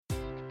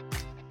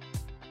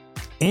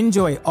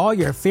Enjoy all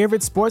your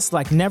favorite sports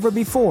like never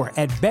before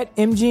at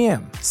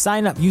BetMGM.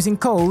 Sign up using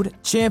code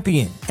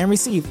CHAMPION and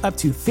receive up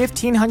to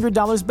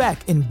 $1,500 back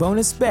in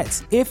bonus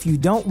bets if you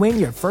don't win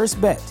your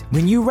first bet.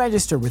 When you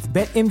register with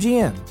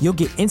BetMGM, you'll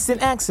get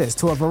instant access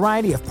to a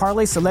variety of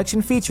parlay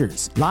selection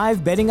features,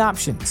 live betting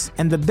options,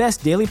 and the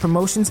best daily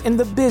promotions in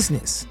the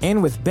business.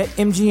 And with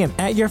BetMGM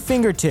at your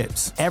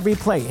fingertips, every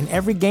play and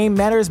every game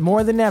matters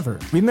more than ever.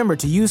 Remember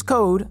to use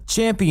code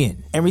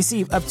CHAMPION and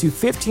receive up to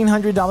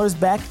 $1,500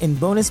 back in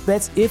bonus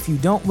bets if you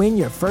don't win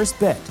your first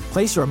bet.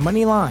 Place your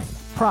money line,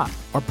 prop,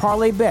 or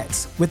parlay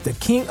bets with the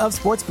king of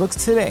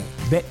sportsbooks today.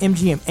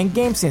 BetMGM and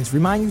GameSense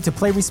remind you to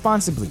play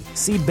responsibly.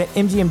 See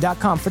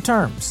BetMGM.com for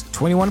terms.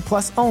 21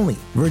 plus only.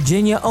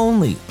 Virginia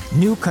only.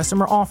 New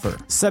customer offer.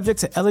 Subject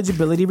to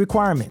eligibility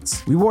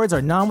requirements. Rewards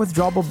are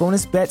non-withdrawable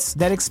bonus bets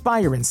that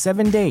expire in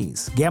 7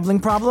 days. Gambling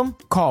problem?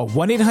 Call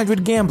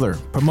 1-800-GAMBLER.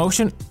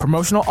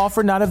 Promotional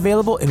offer not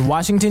available in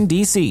Washington,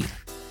 D.C.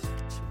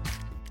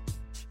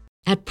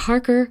 At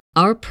Parker,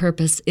 our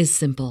purpose is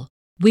simple.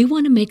 We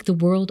want to make the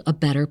world a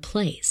better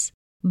place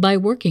by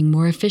working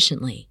more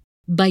efficiently,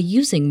 by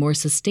using more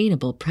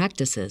sustainable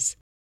practices,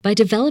 by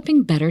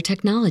developing better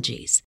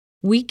technologies.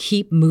 We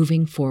keep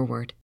moving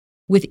forward.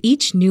 With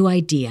each new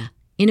idea,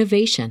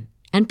 innovation,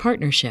 and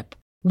partnership,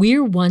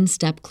 we're one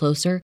step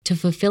closer to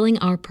fulfilling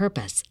our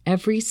purpose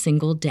every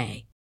single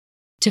day.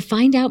 To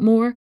find out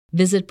more,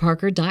 visit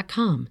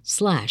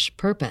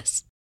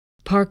parker.com/purpose.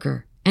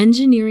 Parker,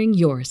 engineering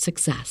your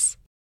success.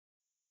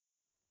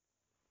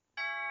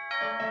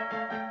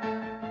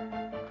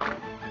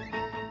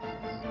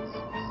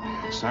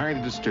 Sorry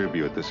to disturb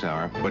you at this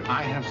hour, but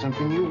I have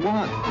something you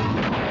want.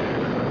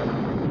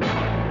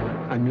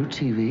 A new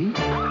TV?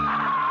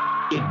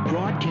 It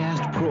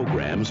broadcast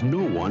programs no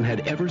one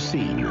had ever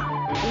seen.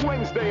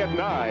 Wednesday at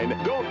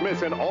 9, don't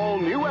miss an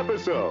all-new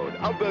episode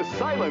of The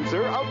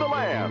Silencer of the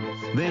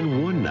Lambs.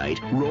 Then one night,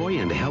 Roy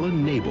and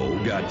Helen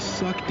Nabel got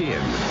sucked in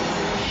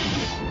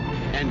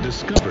and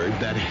discovered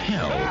that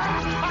hell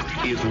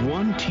is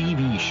one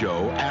TV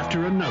show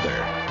after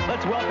another.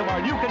 Let's welcome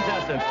our new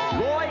contestants,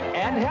 Roy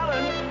and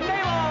Helen Nabel!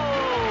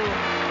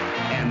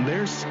 And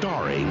they're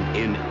starring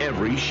in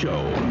every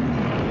show.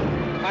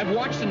 I've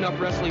watched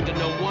enough wrestling to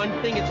know one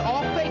thing. It's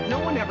all fake. No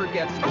one ever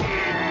gets...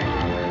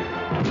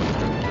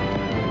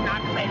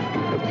 Not fake.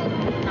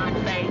 Not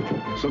fake.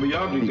 So the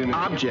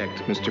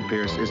object, Mr.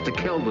 Pierce, is to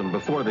kill them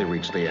before they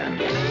reach the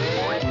end.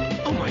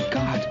 Oh, my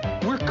God.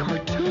 We're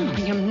cartoons.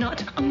 I am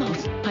not a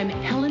mouse. I'm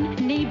Helen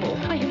Nabel.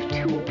 I have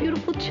 2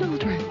 beautiful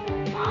children.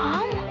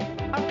 Mom?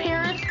 Our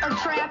parents are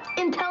trapped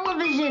in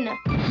television.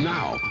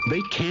 Now,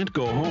 they can't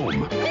go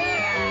home.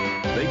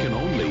 They can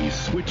only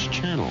switch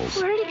channels.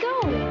 Where did he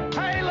go?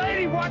 Hey,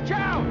 lady, watch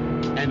out!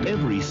 And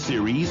every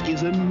series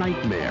is a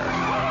nightmare.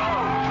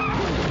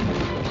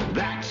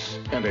 That's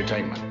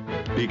entertainment.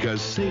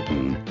 Because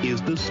Satan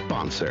is the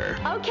sponsor.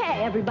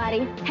 Okay,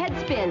 everybody, head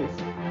spins.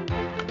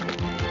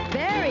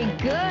 Very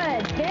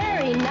good,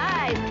 very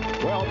nice.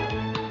 Well,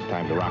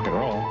 time to rock and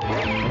roll.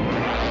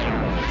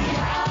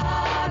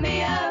 Start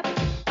me up.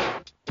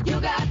 You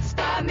got to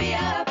start me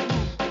up.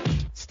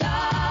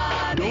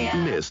 Start me up.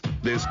 Don't miss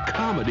this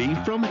comedy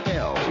from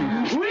hell.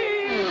 It's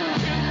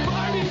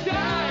party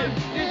time!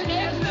 It's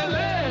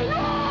excellent!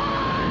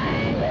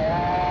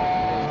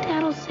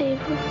 Dad'll save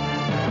her.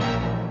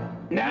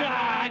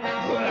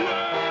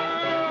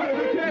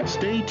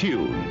 Stay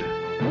tuned.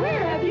 Where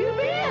have you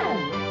been?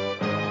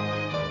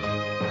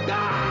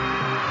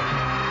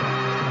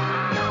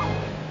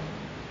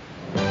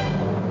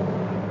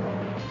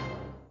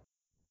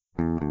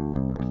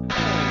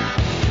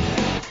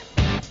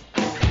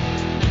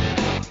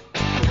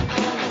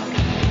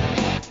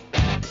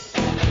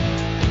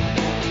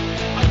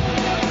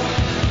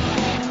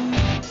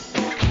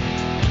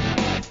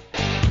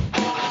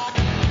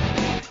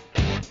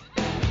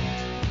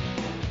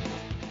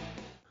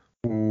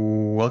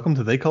 Welcome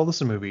to They Call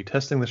This a Movie,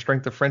 testing the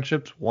strength of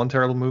friendships one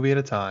terrible movie at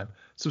a time.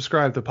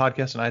 Subscribe to the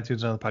podcast on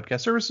iTunes and other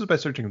podcast services by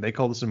searching They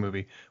Call This a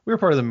Movie. We are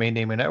part of the Main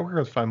Namey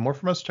Network. To find more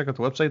from us, check out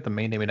the website,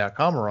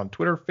 themainnamey.com, or on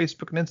Twitter,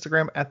 Facebook, and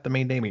Instagram at The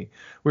Main Namey.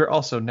 We are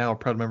also now a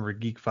proud member of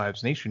Geek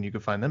Vibes Nation. You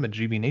can find them at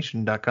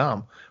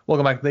gbnation.com.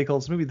 Welcome back to They Call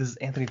This a Movie. This is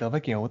Anthony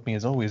Delvecchio. With me,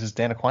 as always, is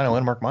Dan Aquino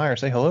and Mark Meyer.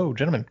 Say hello,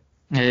 gentlemen.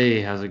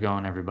 Hey, how's it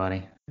going,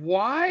 everybody?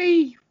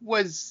 Why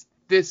was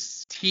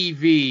this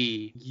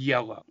TV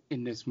yellow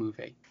in this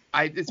movie?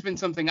 It's been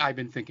something I've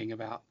been thinking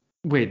about.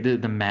 Wait, the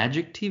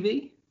Magic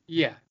TV?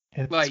 Yeah.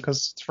 It's like,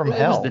 because it's from it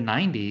hell. was the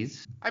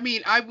 90s. I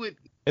mean, I would...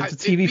 It's a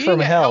TV from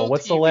hell.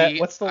 What's the TV,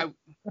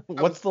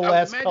 what's the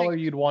last color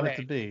you'd want it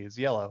to be? Is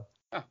yellow.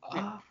 Oh,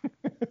 yeah.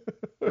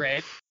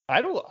 Red.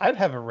 I'd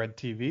have a red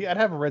TV. I'd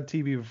have a red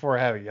TV before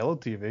I have a yellow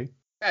TV.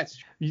 That's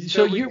true.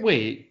 So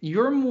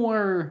you're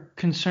more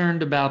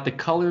concerned about the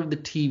color of the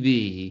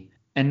TV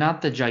and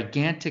not the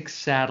gigantic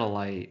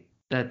satellite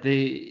that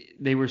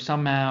they were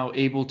somehow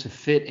able to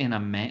fit in a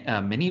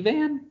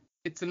minivan?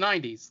 It's the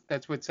 90s.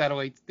 That's what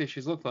satellite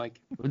dishes look like.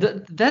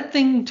 That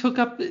thing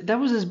that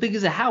was as big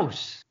as a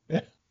house.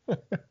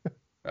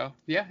 Well,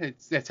 yeah,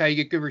 that's how you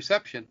get good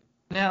reception.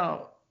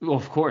 Now, Well,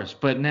 of course,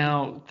 but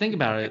now think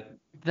about it.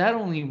 That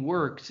only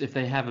works if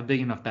they have a big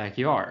enough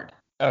backyard,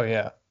 Oh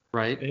yeah.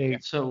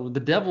 right? So the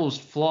devil's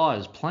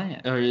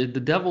plan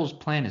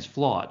is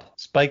flawed.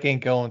 Spike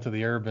ain't going to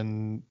the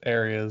urban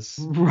areas.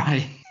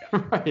 Right,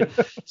 right.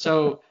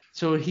 So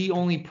he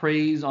only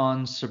preys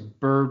on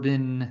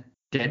suburban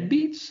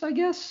deadbeats, I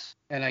guess.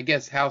 And I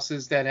guess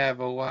houses that have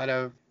a lot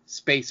of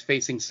space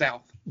facing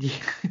south. Yeah,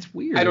 it's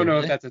weird. I don't know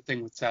if that's a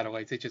thing with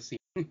satellites. It just seems.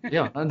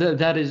 Yeah,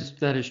 that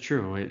is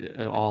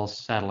true. All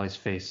satellites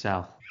face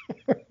south.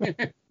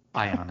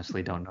 I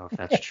honestly don't know if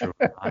that's true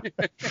or not.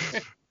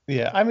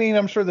 Yeah, I mean,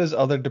 I'm sure there's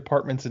other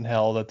departments in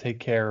hell that take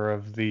care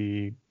of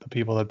the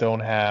people that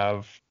don't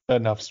have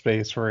enough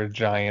space for a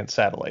giant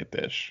satellite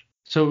dish.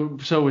 So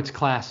it's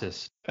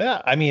classist.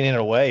 Yeah, I mean, in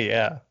a way,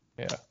 yeah.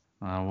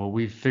 Well,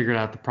 we figured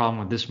out the problem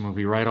with this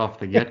movie right off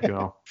the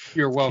get-go.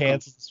 You're welcome.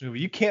 Cancel this movie.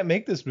 You can't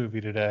make this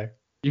movie today.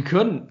 You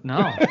couldn't.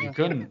 No, you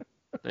couldn't.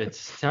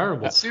 It's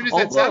terrible. As soon as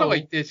that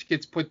satellite dish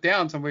gets put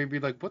down, somebody would be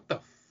like, what the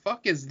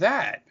fuck is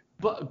that?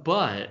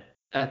 But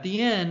at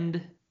the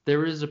end,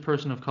 there is a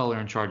person of color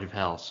in charge of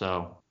hell,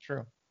 so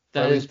true.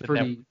 That is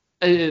pretty.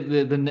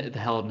 The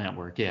Hell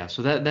Network, yeah.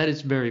 So that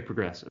is very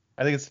progressive.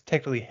 I think it's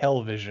technically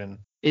Hellvision.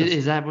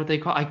 Is that what they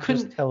call? I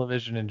couldn't. Just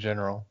television in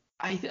general.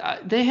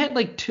 They had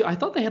like two. I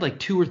thought they had like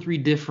 2 or 3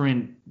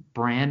 different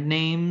brand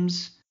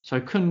names, so I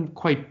couldn't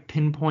quite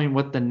pinpoint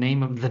what the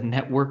name of the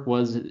network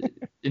was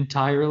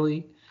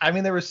entirely. I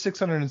mean, there were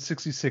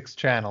 666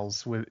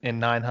 channels in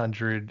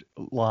 900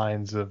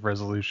 lines of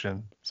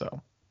resolution,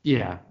 so.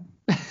 Yeah.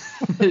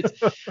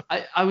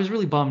 I was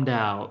really bummed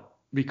out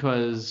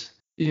because,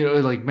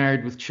 like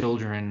Married with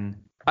Children,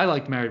 I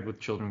liked Married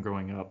with Children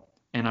growing up,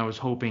 and I was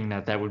hoping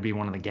that would be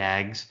one of the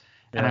gags.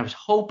 Yeah. And I was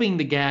hoping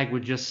the gag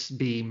would just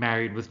be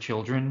Married with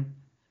Children,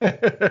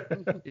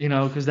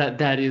 because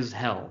that is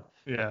hell.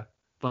 Yeah.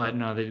 But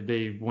no,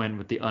 they went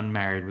with the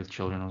Unmarried with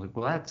Children. I was like,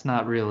 well, that's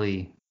not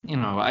really,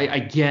 I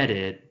get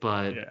it,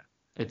 but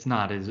it's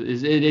not it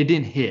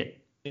didn't hit.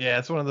 Yeah,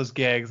 it's one of those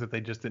gags that they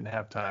just didn't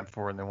have time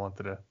for, and they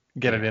wanted to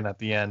get it in at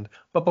the end.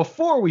 But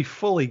before we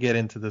fully get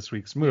into this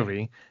week's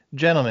movie,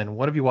 gentlemen,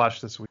 what have you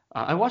watched this week?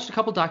 I watched a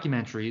couple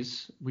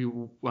documentaries. We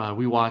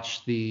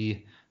watched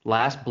The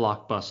Last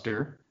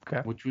Blockbuster,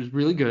 which was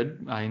really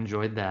good. I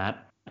enjoyed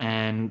that.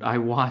 And I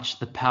watched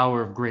The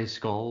Power of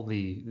Grayskull,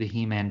 the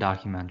He-Man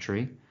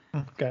documentary.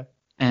 Okay.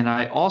 And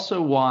I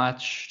also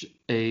watched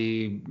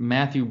a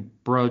Matthew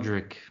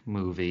Broderick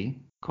movie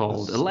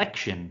called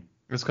Election.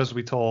 It's because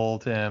we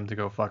told him to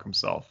go fuck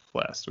himself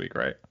last week,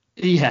 right?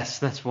 Yes,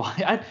 that's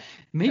why.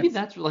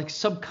 That's like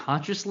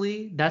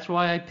subconsciously, that's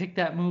why I picked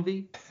that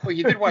movie. Well,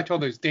 you did watch all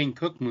those Dane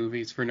Cook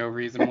movies for no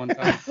reason one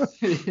time.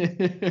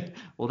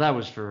 Well, that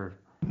was for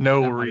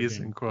no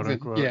reason, quote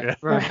unquote. Yeah,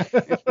 right.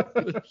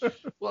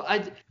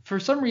 Well, for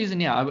some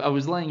reason, I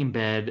was laying in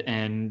bed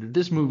and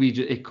this movie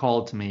it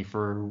called to me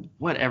for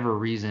whatever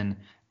reason,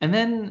 and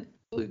then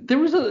there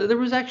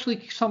was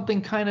actually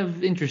something kind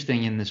of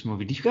interesting in this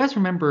movie. Do you guys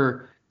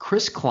remember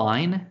Chris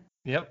Klein?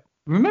 Yep.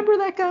 Remember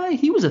that guy?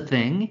 He was a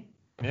thing.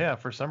 Yeah,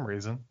 for some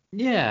reason.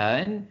 Yeah,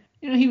 and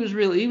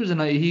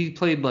he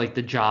played like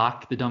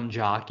the dumb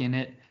jock in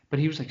it, but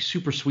he was like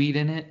super sweet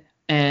in it.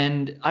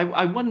 And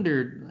I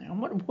wondered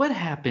what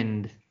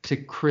happened to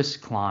Chris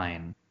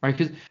Klein, right?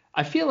 Because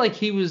I feel like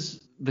he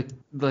was the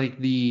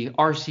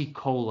RC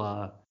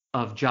Cola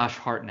of Josh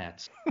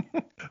Hartnett's.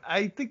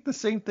 I think the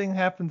same thing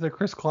happened to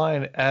Chris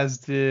Klein as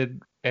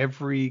did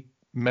every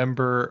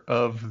member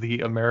of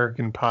the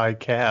American Pie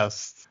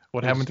cast.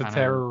 What happened to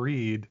Tara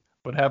Reid?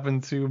 What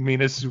happened to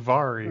Mina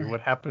Suvari?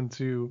 What happened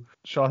to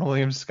Sean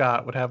William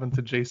Scott? What happened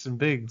to Jason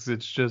Biggs?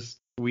 It's just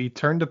we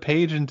turned a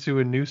page into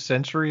a new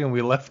century and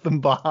we left them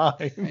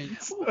behind.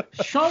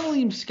 Sean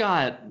William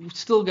Scott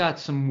still got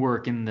some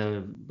work in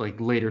the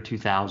later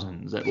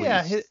 2000s at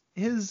least.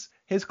 Yeah,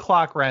 his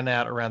clock ran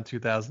out around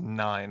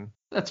 2009.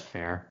 That's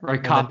fair.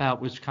 Right, Cop Out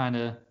was kind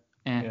of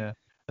Yeah.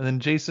 And then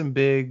Jason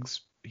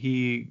Biggs,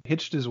 he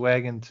hitched his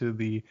wagon to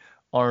the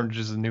Orange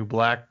is the New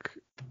Black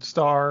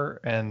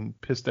star and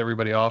pissed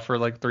everybody off for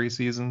like 3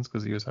 seasons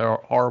because he was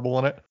horrible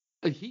in it.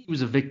 He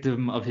was a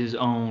victim of his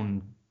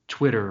own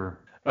Twitter.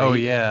 Right? Oh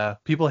yeah,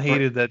 people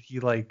hated that he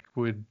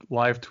would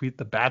live tweet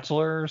The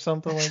Bachelor or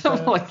something like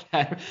something that. Like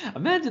that.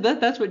 Imagine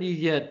that. That's what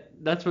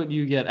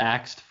you get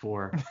axed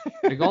for.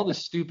 Like all the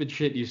stupid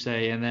shit you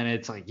say, and then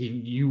it's like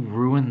you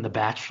ruin The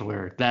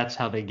Bachelor. That's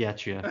how they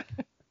get you.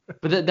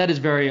 But that is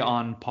very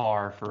on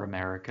par for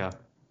America.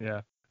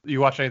 Yeah.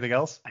 You watch anything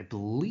else? I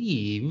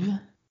believe.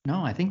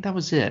 No, I think that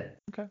was it.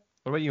 Okay.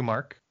 What about you,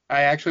 Mark?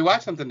 I actually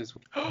watched something this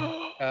week.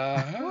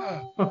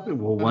 Well,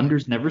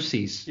 wonders never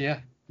cease. Yeah.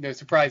 No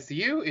surprise to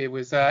you. It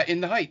was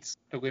In the Heights,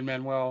 the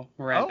Lin-Manuel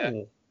Miranda.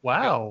 Oh,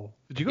 wow.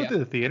 Did you go to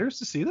the theaters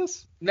to see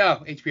this?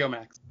 No, HBO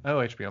Max. Oh,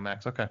 HBO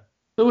Max. Okay.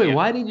 So wait,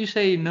 why did you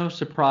say no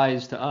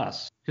surprise to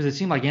us? Because it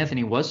seemed like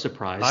Anthony was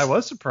surprised. I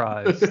was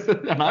surprised.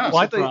 And I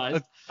was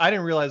surprised. I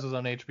didn't realize it was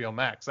on HBO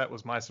Max. That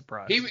was my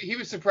surprise. He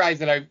was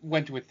surprised that I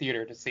went to a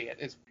theater to see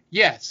it.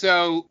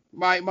 So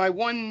my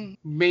one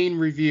main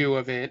review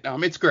of it,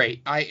 it's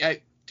great.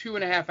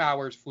 2.5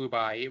 hours flew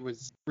by. It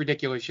was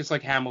ridiculous, just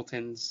like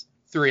Hamilton's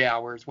 3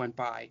 hours went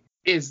by.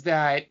 Is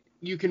that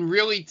you can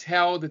really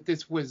tell that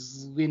this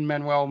was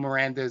Lin-Manuel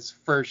Miranda's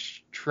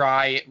first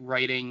try at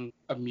writing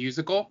a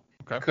musical.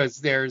 Because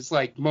there's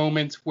like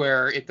moments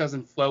where it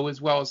doesn't flow as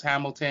well as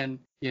Hamilton,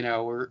 you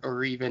know,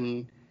 or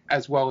even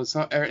as well as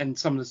and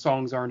some of the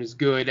songs aren't as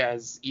good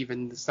as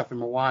even the stuff in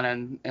Moana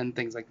and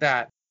things like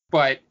that.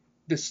 But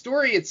the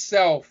story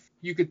itself,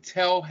 you could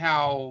tell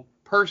how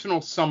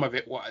personal some of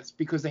it was,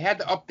 because they had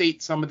to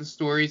update some of the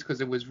stories because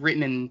it was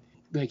written in,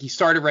 like, he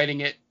started writing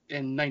it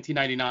in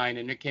 1999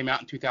 and it came out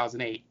in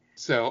 2008.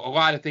 So a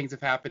lot of things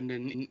have happened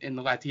in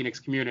the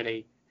Latinx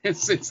community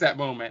since that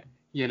moment.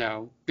 You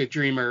know, the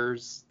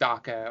Dreamers,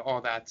 DACA,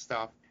 all that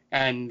stuff,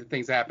 and the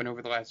things that happened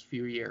over the last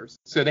few years.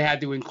 So they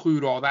had to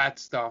include all that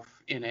stuff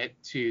in it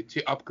to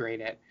upgrade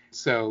it.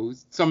 So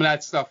some of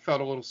that stuff felt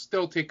a little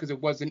stilted because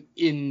it wasn't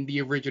in the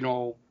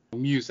original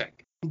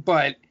music.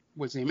 But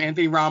what's his name?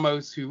 Anthony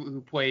Ramos, who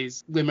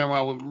plays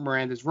Lin-Manuel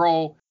Miranda's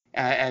role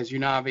as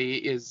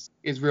Unavi,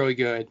 is really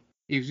good.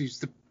 He's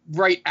the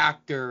right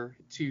actor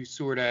to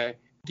sort of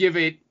give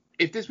it.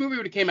 If this movie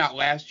would have came out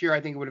last year,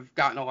 I think it would have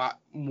gotten a lot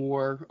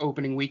more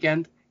opening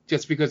weekend,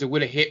 just because it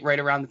would have hit right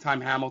around the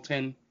time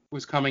Hamilton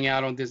was coming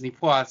out on Disney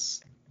Plus,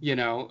 you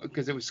know,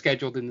 because it was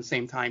scheduled in the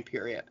same time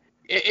period.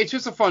 It's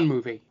just a fun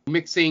movie,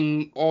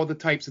 mixing all the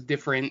types of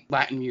different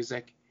Latin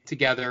music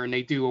together, and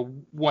they do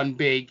one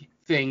big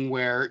thing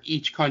where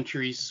each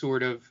country's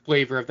sort of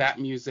flavor of that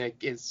music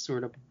is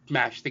sort of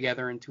mashed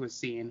together into a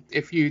scene.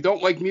 If you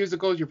don't like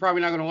musicals, you're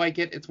probably not going to like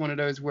it. It's one of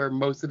those where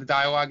most of the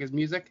dialogue is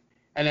music.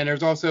 And then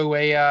there's also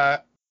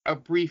a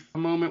brief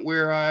moment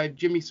where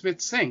Jimmy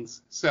Smith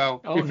sings. So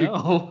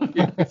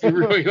if you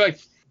really like,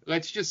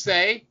 let's just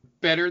say,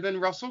 better than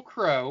Russell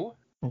Crowe.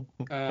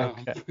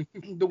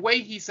 The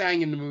way he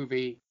sang in the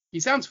movie, he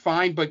sounds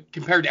fine, but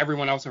compared to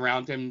everyone else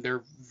around him,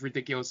 they're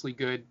ridiculously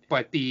good.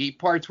 But the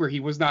parts where he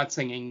was not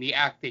singing, the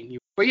acting.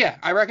 But yeah,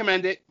 I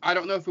recommend it. I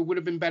don't know if it would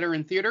have been better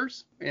in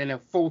theaters, in a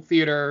full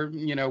theater,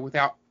 you know,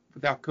 without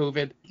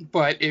COVID,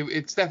 but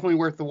it's definitely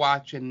worth the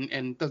watch,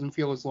 and doesn't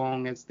feel as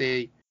long as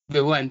the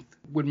length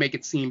would make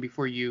it seem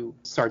before you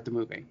start the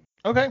movie.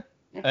 Okay.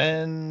 Yeah.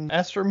 And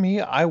as for me,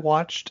 I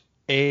watched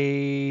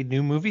a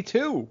new movie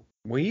too.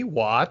 We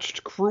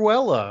watched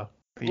Cruella,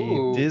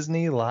 the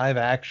Disney live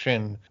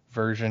action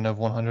version of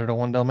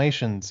 101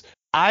 Dalmatians.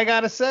 I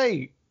gotta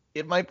say,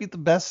 it might be the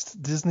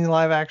best Disney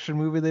live action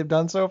movie they've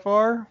done so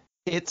far.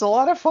 It's a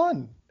lot of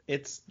fun.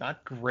 It's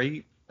not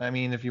great. I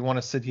mean, if you want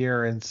to sit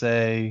here and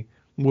say,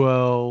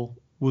 well,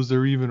 was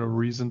there even a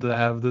reason to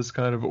have this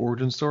kind of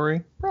origin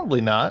story?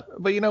 Probably not.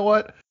 But you know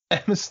what?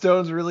 Emma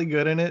Stone's really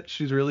good in it.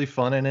 She's really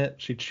fun in it.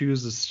 She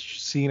chews the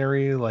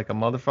scenery like a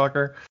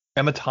motherfucker.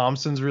 Emma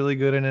Thompson's really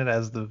good in it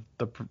as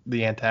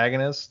the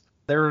antagonist.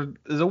 There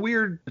is a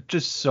weird,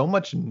 just so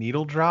much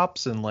needle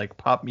drops and like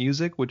pop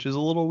music, which is a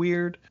little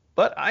weird.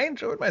 But I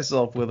enjoyed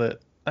myself with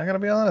it. I gotta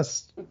be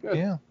honest.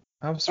 Yeah,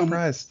 I was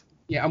surprised.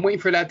 I'm waiting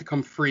for that to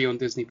come free on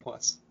Disney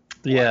Plus.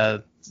 Yeah,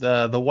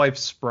 the wife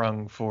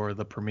sprung for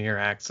the premiere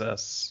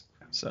access.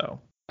 So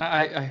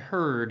I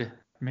heard,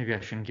 maybe I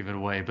shouldn't give it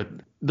away, but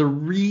the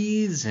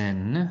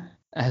reason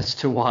as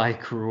to why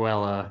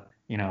Cruella,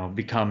 you know,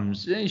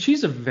 becomes,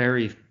 she's a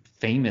very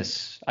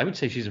famous, I would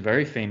say she's a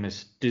very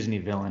famous Disney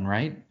villain,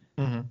 right?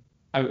 Mm-hmm.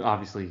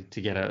 Obviously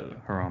to get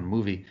her own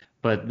movie,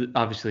 but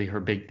obviously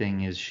her big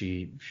thing is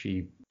she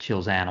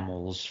kills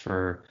animals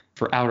for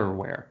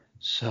outerwear.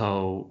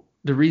 So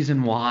the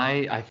reason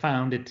why I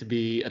found it to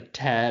be a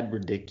tad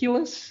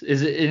ridiculous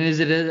is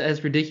it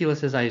as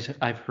ridiculous as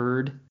I've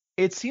heard?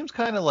 It seems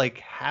kind of like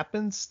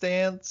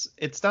happenstance.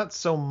 It's not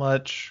so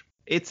much.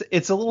 It's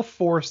a little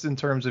forced in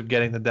terms of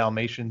getting the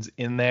Dalmatians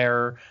in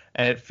there,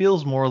 and it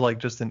feels more like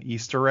just an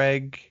Easter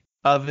egg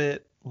of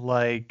it.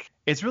 Like,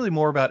 it's really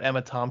more about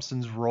Emma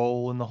Thompson's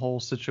role in the whole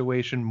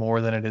situation more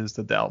than it is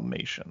the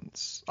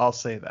Dalmatians. I'll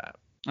say that.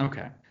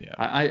 Okay. Yeah.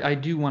 I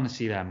do want to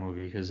see that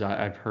movie because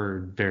I've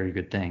heard very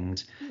good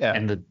things. Yeah.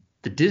 And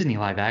the Disney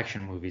live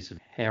action movies are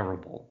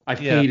terrible. I've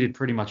hated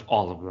pretty much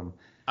all of them.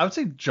 I would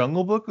say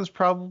Jungle Book was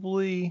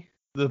probably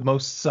the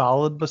most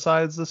solid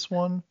besides this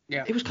one.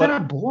 Yeah. It was kind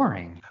of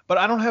boring. But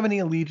I don't have any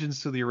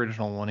allegiance to the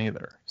original one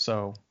either.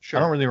 So sure.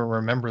 I don't really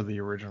remember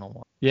the original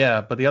one.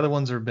 Yeah, but the other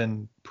ones have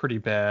been pretty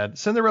bad.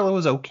 Cinderella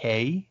was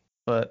okay,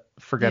 but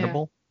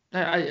forgettable.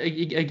 Yeah.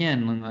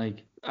 Again,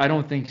 like, I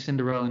don't think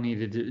Cinderella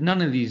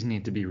none of these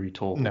need to be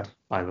retold,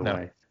 by the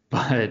way.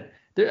 But,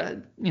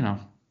 you know.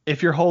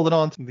 If you're holding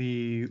on to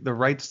the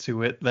rights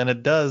to it, then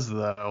it does,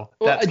 though.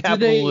 That's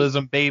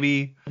capitalism,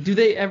 baby. Do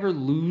they ever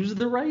lose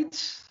the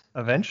rights?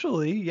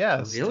 Eventually,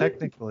 yes, really?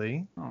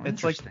 Technically. Oh,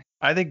 it's like,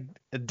 I think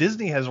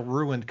Disney has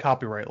ruined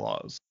copyright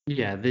laws.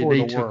 Yeah,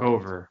 they took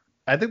over.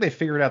 I think they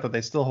figured out that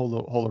they still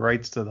hold the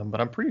rights to them, but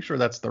I'm pretty sure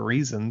that's the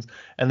reasons.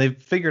 And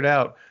they've figured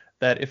out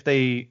that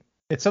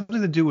it's something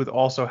to do with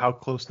also how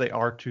close they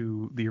are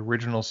to the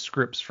original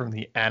scripts from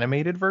the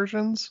animated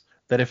versions,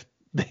 that if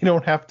they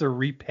don't have to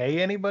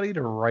repay anybody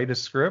to write a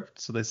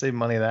script, so they save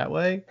money that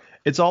way.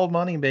 It's all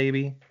money,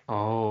 baby.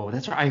 Oh,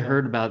 that's right. I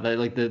heard about that.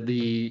 Like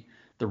the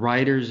the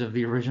writers of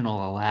the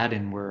original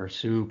Aladdin were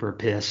super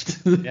pissed.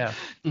 Yeah.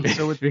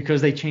 So it's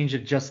because they changed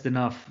it just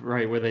enough,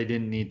 right, where they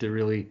didn't need to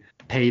really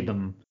pay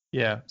them.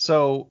 Yeah.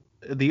 So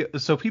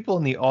people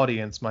in the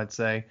audience might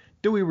say,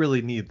 do we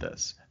really need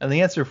this? And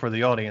the answer for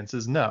the audience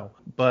is no.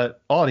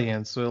 But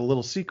audience, a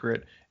little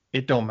secret,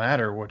 it don't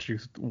matter what you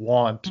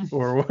want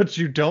or what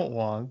you don't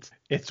want.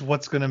 It's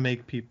what's going to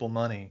make people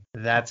money.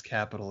 That's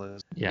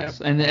capitalism.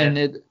 Yes. And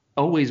it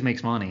always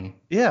makes money.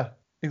 Yeah,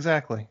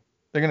 exactly.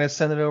 They're going to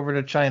send it over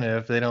to China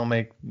if they don't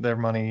make their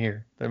money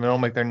here. If they don't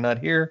make their nut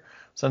here,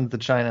 send it to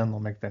China and they'll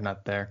make their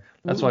nut there.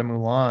 That's why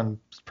Mulan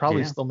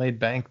probably still made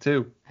bank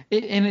too.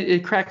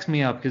 It cracks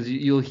me up because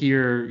you'll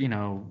hear,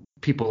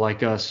 people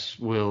like us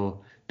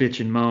will bitch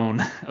and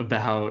moan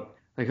about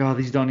like, oh,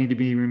 these don't need to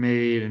be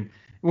remade. And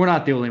we're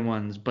not the only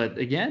ones. But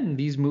again,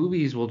 these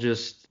movies will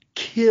just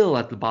kill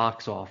at the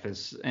box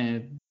office.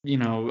 And,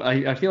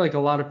 I feel like a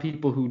lot of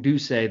people who do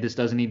say this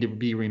doesn't need to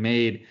be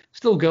remade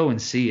still go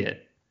and see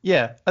it.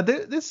 Yeah,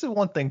 this is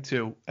one thing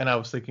too, and I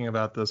was thinking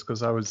about this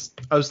because I was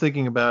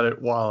thinking about it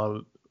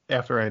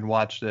after I had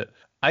watched it.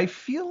 I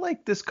feel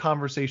like this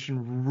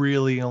conversation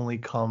really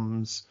only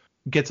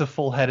gets a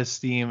full head of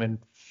steam in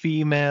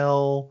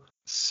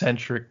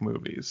female-centric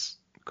movies,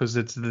 because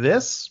it's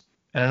this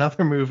and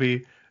another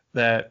movie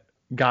that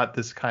got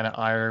this kind of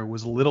ire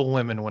was Little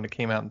Women when it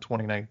came out in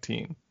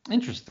 2019.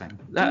 Interesting.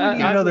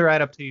 Another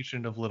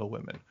adaptation of Little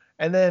Women,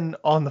 and then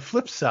on the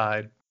flip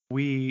side,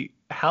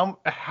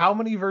 how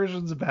many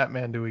versions of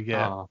Batman do we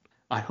get?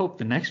 I hope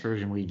the next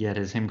version we get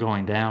is him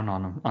going down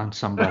on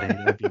somebody.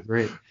 That'd be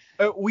great.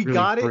 We really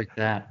got it,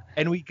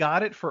 and we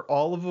got it for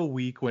all of a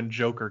week when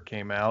Joker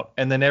came out,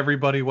 and then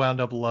everybody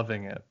wound up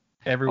loving it.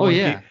 Everyone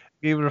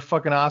gave it a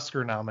fucking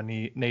Oscar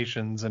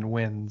nominations and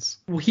wins.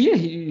 Well,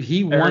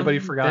 he won. Everybody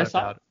forgot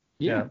about it.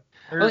 Yeah.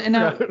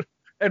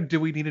 And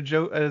do we need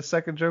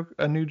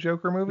a new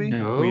Joker movie?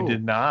 No, we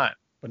did not.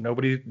 But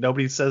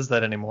nobody says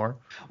that anymore.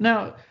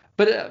 No.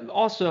 But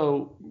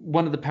also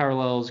one of the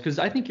parallels, because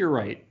I think you're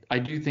right. I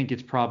do think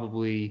it's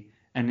probably,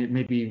 and it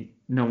maybe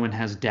no one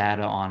has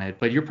data on it,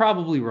 but you're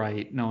probably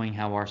right knowing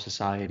how our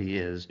society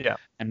is. Yeah.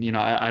 And,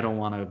 I don't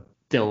want to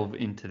delve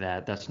into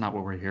that. That's not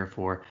what we're here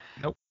for.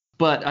 Nope.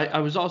 But I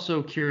was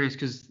also curious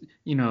because,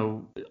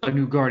 a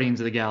new Guardians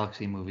of the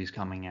Galaxy movie's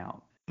coming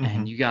out. Mm-hmm.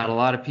 And you got a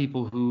lot of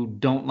people who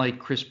don't like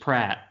Chris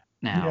Pratt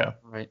now,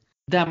 right?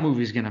 That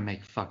movie's going to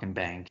make fucking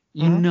bank.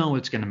 You know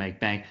it's going to make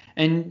bank.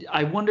 And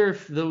I wonder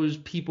if those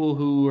people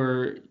who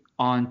are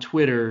on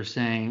Twitter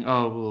saying,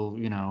 oh,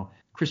 well,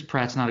 Chris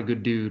Pratt's not a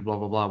good dude, blah,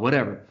 blah, blah,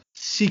 whatever,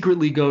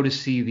 secretly go to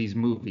see these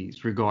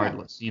movies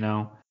regardless,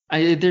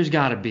 there's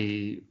got to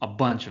be a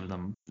bunch of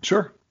them.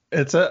 Sure.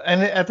 And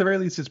at the very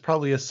least, it's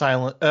probably a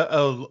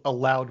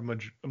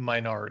loud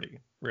minority,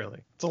 really.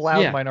 It's a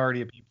loud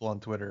minority of people on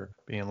Twitter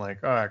being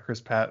like,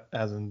 Chris Pratt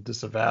hasn't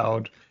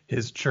disavowed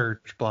his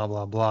church, blah,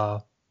 blah,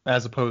 blah.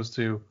 As opposed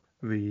to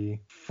the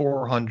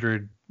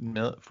 400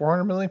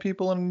 million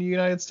people in the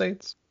United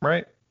States,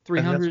 right?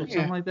 300,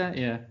 something like that,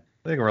 yeah.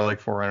 I think we're like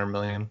 400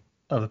 million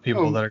of the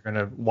people that are going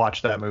to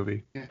watch that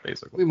movie,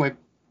 basically. We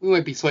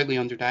might be slightly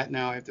under that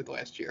now after the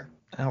last year.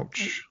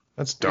 Ouch.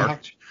 That's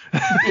dark.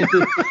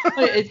 Feel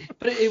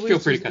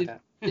free to cut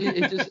that.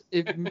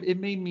 It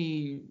made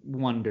me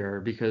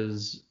wonder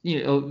because,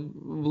 a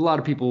lot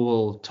of people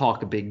will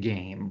talk a big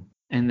game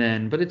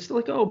but it's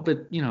like,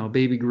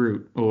 Baby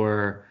Groot,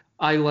 or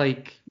I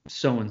like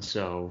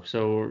so-and-so,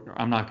 so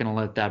I'm not going to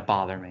let that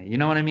bother me. You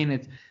know what I mean?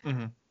 It's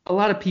a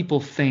lot of people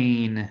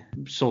feign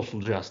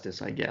social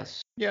justice, I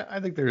guess. Yeah, I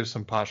think there is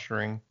some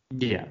posturing.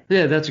 Yeah,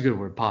 that's a good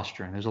word,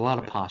 posturing. There's a lot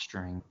of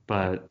posturing,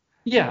 but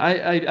yeah,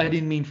 I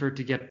didn't mean for it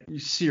to get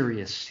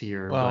serious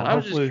here, but I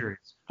was just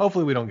curious.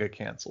 Hopefully we don't get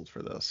canceled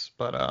for this,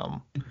 but I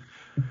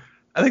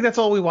think that's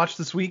all we watched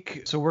this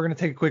week, so we're going to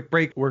take a quick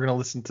break. We're going to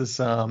listen to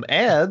some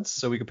ads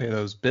so we can pay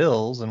those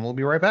bills, and we'll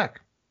be right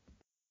back.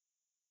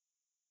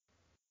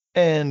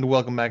 And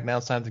welcome back. Now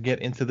it's time to get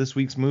into this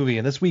week's movie.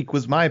 And this week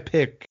was my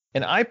pick.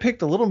 And I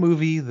picked a little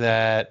movie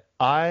that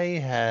I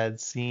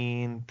had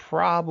seen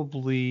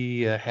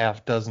probably a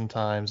half dozen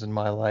times in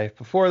my life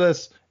before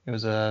this. It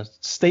was a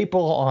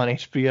staple on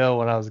HBO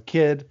when I was a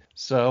kid.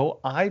 So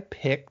I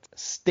picked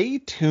Stay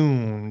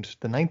Tuned,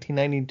 the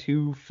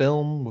 1992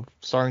 film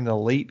starring the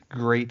late,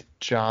 great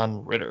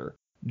John Ritter.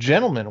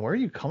 Gentlemen, where are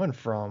you coming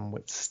from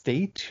with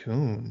Stay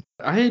Tuned?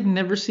 I had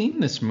never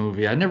seen this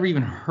movie. I never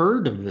even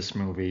heard of this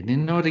movie.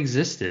 Didn't know it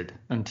existed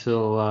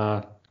until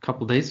a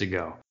couple days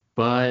ago.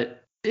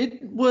 But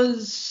it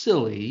was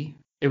silly.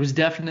 It was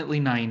definitely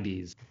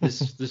 90s.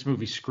 This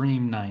movie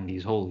screamed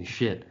 90s. Holy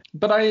shit.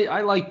 But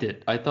I liked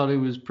it. I thought it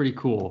was pretty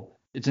cool.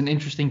 It's an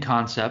interesting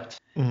concept.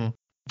 Mm-hmm.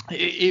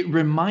 It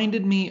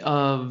reminded me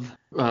of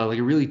like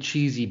a really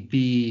cheesy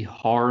B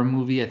horror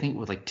movie, I think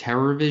with like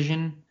Terror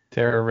Vision.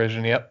 Terror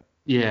Vision, yep.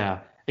 Yeah,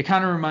 it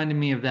kind of reminded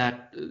me of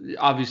that.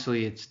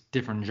 Obviously, it's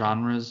different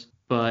genres,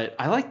 but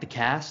I like the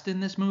cast in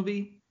this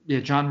movie.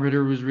 Yeah, John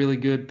Ritter was really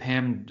good.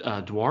 Pam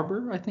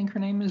Dauber, I think her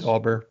name is.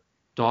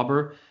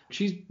 Dauber.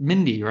 She's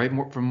Mindy, right?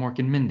 From Mork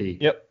and Mindy.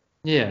 Yep.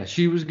 Yeah,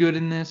 she was good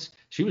in this.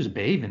 She was a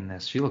babe in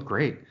this. She looked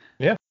great.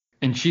 Yeah.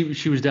 And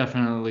she was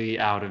definitely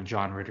out of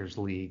John Ritter's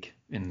league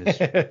in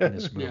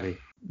this movie.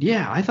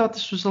 Yeah, I thought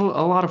this was a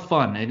lot of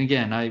fun. And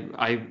again,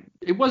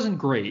 it wasn't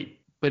great,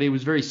 but it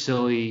was very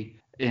silly,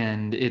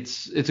 and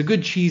it's a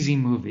good cheesy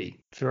movie.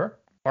 Sure.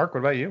 Mark, what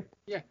about you?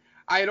 Yeah,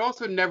 I had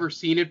also never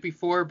seen it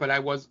before, but I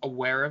was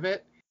aware of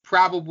it,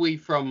 probably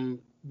from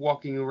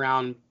walking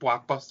around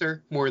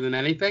Blockbuster more than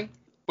anything,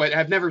 but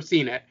I've never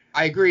seen it.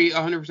 I agree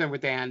 100%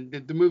 with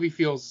Dan. The movie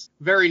feels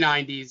very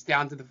 90s,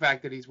 down to the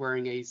fact that he's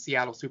wearing a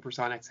Seattle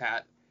Supersonics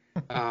hat,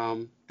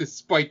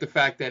 despite the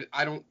fact that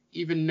I don't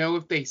even know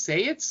if they say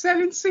it's set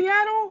in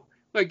Seattle.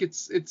 Like,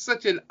 it's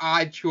such an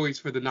odd choice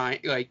for the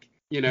night. Like,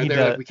 you know,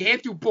 they're like, we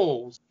can't do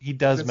Bulls. He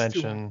does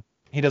mention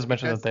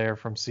that they're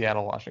from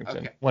Seattle,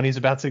 Washington, when he's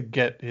about to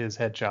get his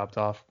head chopped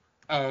off.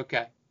 Oh,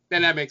 okay.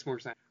 Then that makes more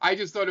sense. I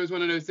just thought it was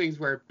one of those things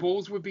where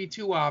Bulls would be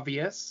too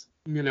obvious.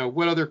 You know,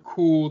 what other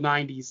cool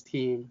 90s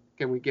team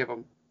can we give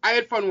them? I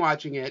had fun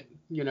watching it.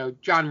 You know,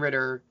 John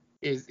Ritter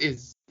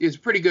is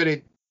pretty good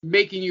at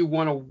making you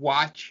want to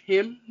watch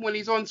him when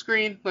he's on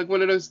screen. Like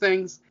one of those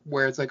things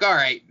where it's like, all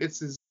right,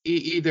 this is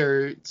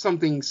either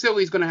something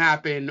silly is going to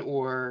happen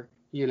or,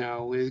 you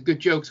know, a good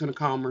joke's going to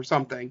come or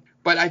something.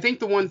 But I think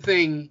the one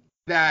thing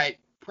that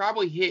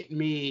probably hit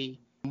me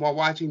while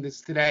watching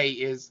this today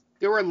is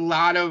there were a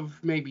lot of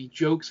maybe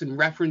jokes and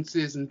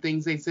references and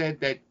things they said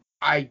that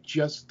I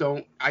just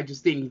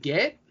didn't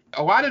get.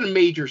 A lot of the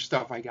major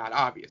stuff I got,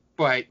 obvious.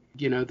 But,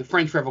 you know, the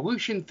French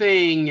Revolution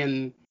thing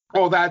and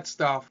all that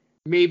stuff,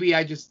 maybe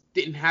I just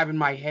didn't have in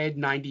my head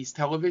 90s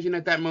television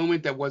at that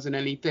moment that wasn't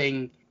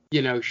anything,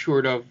 you know,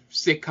 short of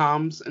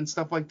sitcoms and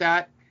stuff like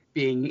that,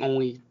 being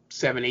only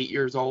 7-8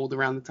 years old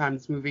around the time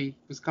this movie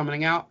was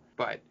coming out.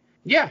 But,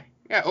 yeah,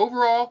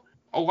 overall,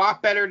 a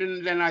lot better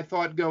than I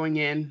thought going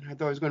in. I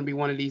thought it was going to be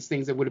one of these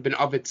things that would have been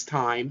of its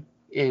time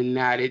in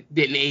that it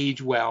didn't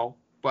age well.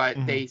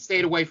 But they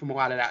stayed away from a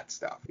lot of that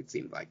stuff, it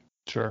seemed like.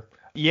 Sure.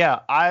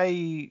 Yeah,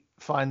 I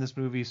find this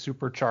movie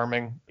super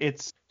charming.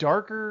 It's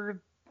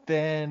darker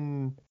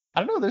than... I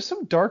don't know, there's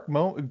some dark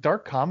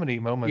comedy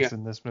moments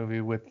in this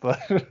movie with...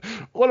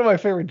 one of my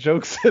favorite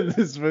jokes in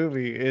this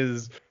movie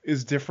is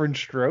different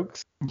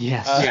strokes.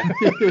 Yes.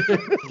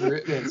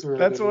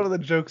 That's one of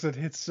the jokes that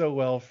hits so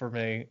well for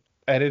me.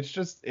 And it's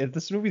just...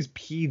 this movie's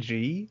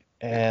PG,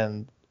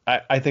 and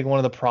I think one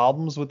of the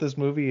problems with this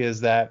movie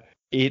is that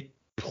it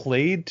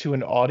played to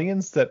an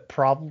audience that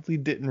probably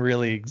didn't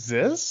really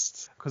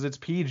exist because it's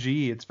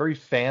PG. It's very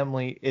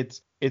family.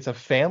 It's a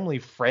family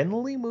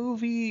friendly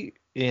movie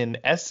in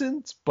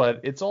essence,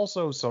 but it's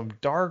also some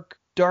dark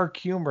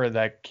humor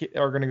that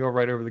are going to go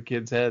right over the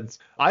kids' heads.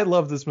 I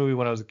loved this movie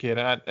when I was a kid,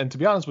 and to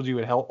be honest with you,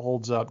 it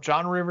holds up.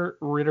 John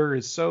Ritter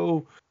is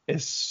so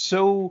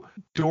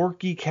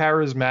dorky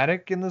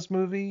charismatic in this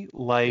movie.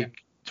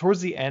 Like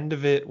towards the end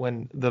of it,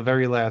 when the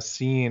very last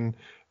scene,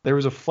 there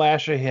was a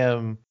flash of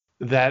him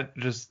that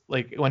just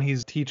like when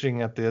he's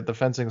teaching at the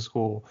fencing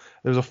school,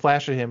 there's a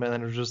flash of him, and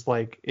then it was just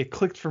like it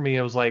clicked for me.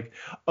 I was like,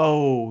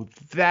 oh,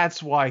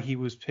 that's why he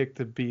was picked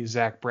to be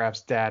Zach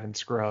Braff's dad in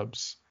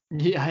Scrubs.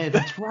 Yeah,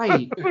 that's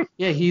right.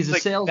 Yeah, he's a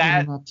salesman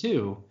in that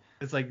too.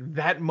 It's like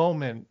that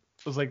moment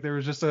was like there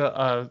was just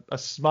a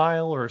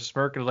smile or a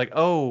smirk, and like,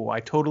 oh, I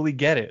totally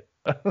get it.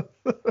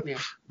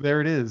 There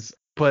it is.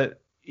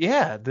 But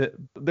yeah,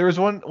 there was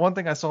one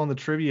thing I saw in the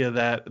trivia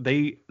that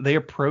they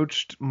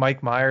approached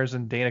Mike Myers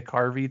and Dana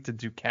Carvey to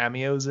do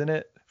cameos in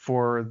it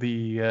for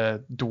the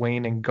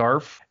Dwayne and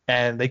Garth,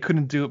 and they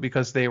couldn't do it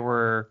because they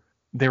were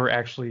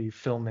actually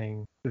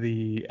filming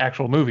the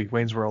actual movie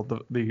Wayne's World,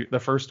 the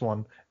first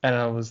one. And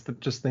I was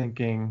just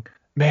thinking,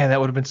 man, that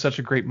would have been such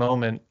a great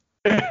moment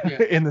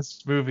in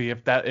this movie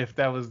if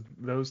that was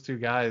those two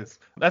guys.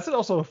 That's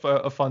also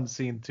a fun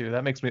scene too.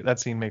 That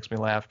scene makes me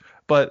laugh.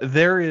 But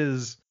there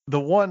is the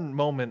one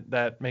moment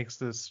that makes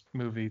this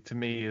movie to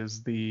me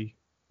is the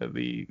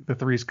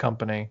Three's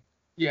Company.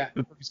 Yeah.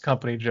 The Three's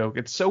Company joke.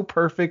 It's so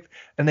perfect,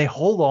 and they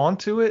hold on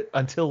to it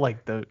until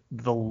like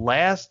the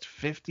last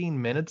 15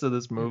 minutes of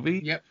this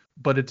movie. Yep.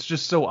 But it's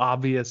just so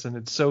obvious, and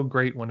it's so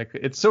great when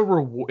it's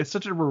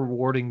such a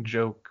rewarding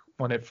joke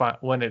when it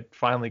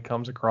finally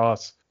comes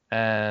across.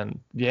 And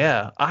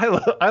yeah, I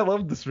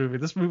love this movie.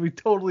 This movie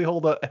totally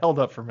held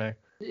up for me.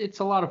 It's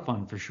a lot of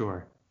fun for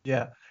sure.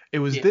 Yeah. It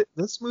was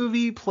this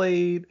movie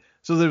played.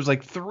 So there's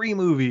like 3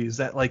 movies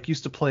that like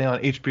used to play on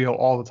HBO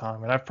all the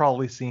time, and I've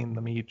probably seen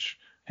them each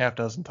half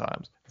dozen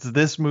times. It's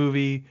this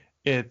movie.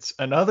 It's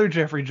another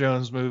Jeffrey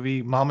Jones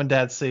movie, Mom and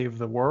Dad Save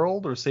the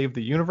World or Save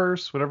the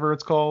Universe, whatever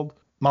it's called.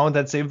 Mom and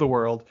Dad Save the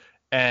World,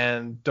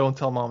 and Don't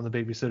Tell Mom the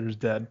Babysitter's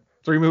Dead.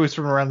 3 movies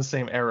from around the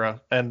same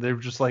era, and they were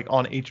just like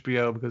on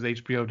HBO because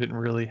HBO didn't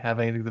really have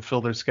anything to fill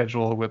their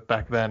schedule with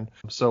back then.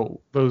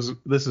 So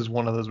this is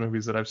one of those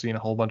movies that I've seen a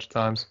whole bunch of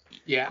times.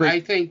 Yeah,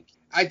 Great.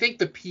 I think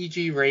the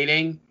PG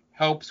rating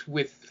helps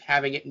with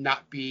having it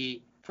not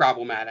be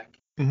problematic.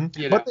 Mm-hmm.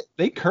 You know? But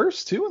they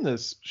curse too in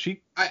this.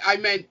 I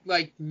meant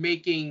like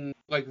making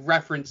like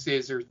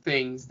references or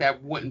things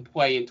that wouldn't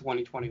play in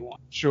 2021.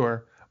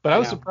 Sure. But I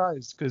was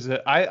surprised because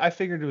I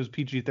figured it was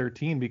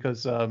PG-13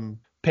 because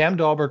Pam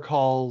Dauber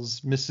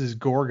calls Mrs.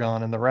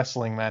 Gorgon in the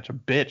wrestling match a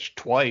bitch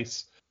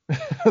twice.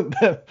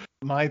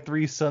 My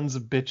three sons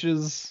of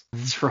bitches.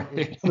 That's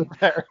right.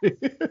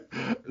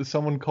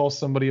 Someone calls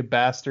somebody a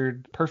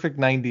bastard. Perfect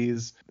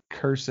 90s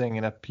cursing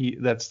in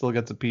that still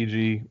gets a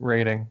PG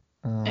rating.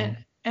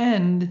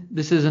 And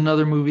this is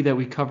another movie that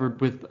we covered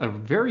with a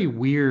very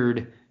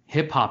weird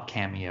hip hop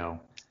cameo.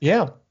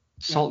 Yeah.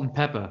 Salt and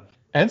Pepper.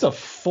 And it's a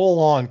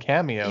full-on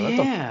cameo. That's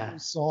Yeah. a full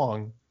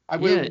song. I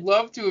would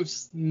love to have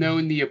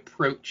known the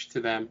approach to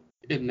them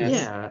in this.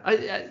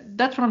 Yeah,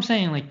 that's what I'm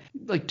saying.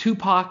 Like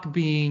Tupac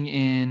being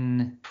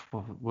in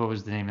what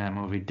was the name of that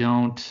movie?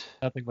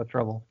 Nothing But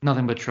Trouble.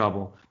 Nothing But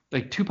Trouble.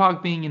 Like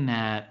Tupac being in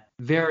that,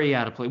 very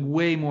out of place,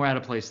 way more out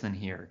of place than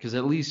here, because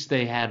at least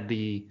they had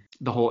the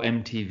whole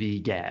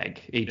MTV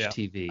gag,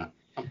 HTV.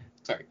 Yeah.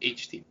 Sorry,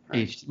 HT.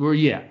 Right? Well,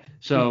 yeah.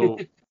 So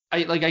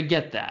I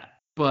get that.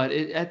 But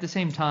at the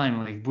same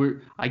time,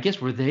 I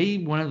guess were they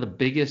one of the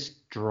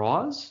biggest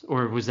draws,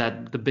 or was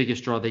that the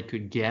biggest draw they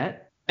could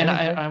get? And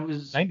I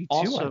was 92.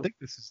 Also, I think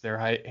this is their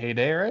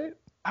heyday, right?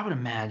 I would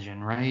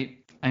imagine, right?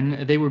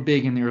 And they were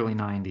big in the early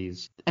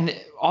 90s. And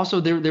also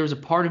there was a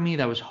part of me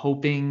that was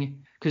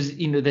hoping, because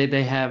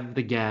they have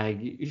the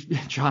gag.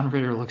 John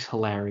Ritter looks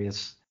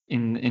hilarious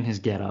in his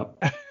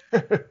getup,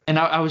 and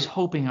I was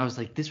hoping, I was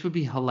like, this would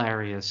be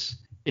hilarious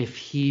if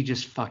he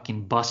just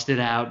fucking busted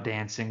out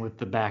dancing with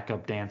the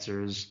backup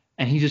dancers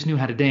and he just knew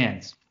how to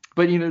dance.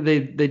 But, they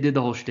did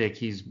the whole shtick.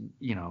 He's,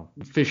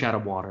 fish out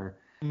of water.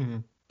 Mm-hmm.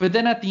 But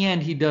then at the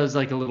end, he does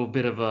like a little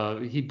bit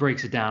of he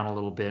breaks it down a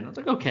little bit. And I was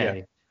like,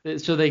 okay. Yeah.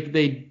 So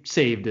they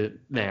saved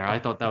it there. I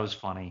thought that was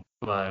funny.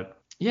 But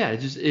yeah,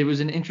 it was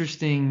an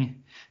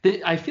interesting,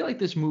 I feel like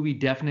this movie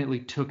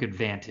definitely took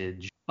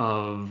advantage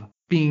of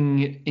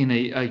being in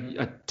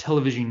a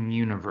television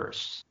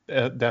universe.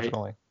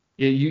 Definitely. Right?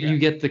 You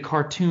get the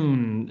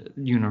cartoon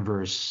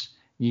universe,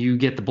 you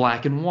get the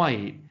black and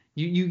white,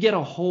 you get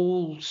a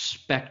whole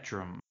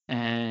spectrum,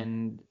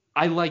 and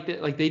I like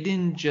that. Like, they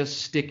didn't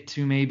just stick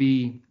to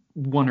maybe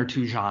one or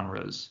two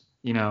genres,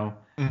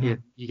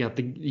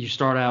 Mm-hmm. You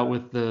start out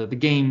with the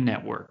game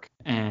network,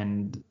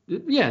 and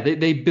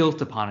they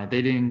built upon it.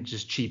 They didn't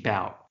just cheap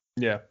out.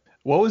 Yeah.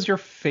 What was your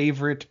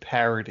favorite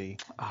parody?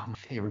 Oh, my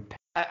favorite.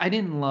 I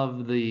didn't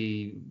love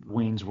the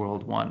Wayne's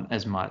World one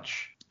as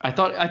much. I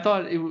thought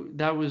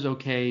that was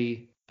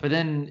okay, but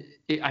then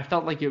I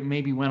felt like it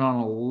maybe went on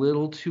a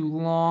little too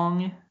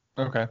long.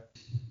 Okay.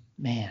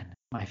 Man,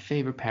 my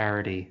favorite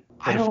parody.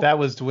 If that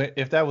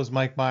was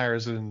Mike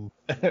Myers and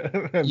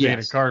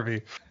Dana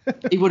Carvey,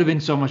 it would have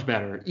been so much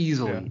better.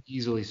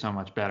 Easily so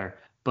much better.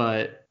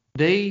 But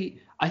I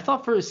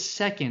thought for a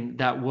second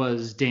that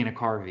was Dana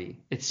Carvey.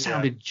 It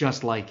sounded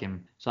just like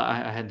him, so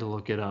I had to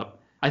look it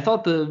up. I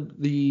thought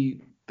the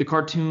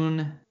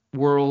cartoon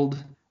world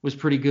was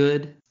pretty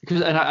good,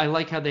 because I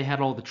like how they had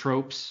all the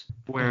tropes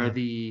where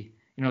the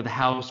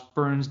house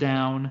burns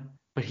down,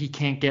 but he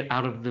can't get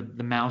out of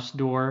the mouse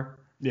door.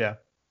 Yeah.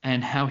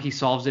 And how he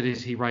solves it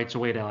is he writes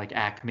away to like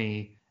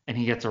Acme, and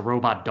he gets a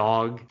robot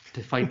dog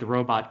to fight the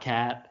robot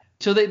cat.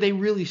 So they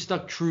really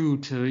stuck true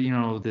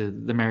to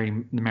the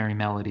Merry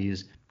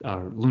Melodies,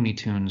 Looney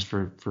Tunes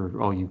for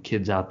all you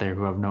kids out there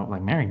who have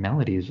Merry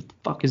Melodies. What the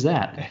fuck is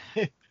that?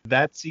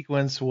 That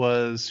sequence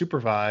was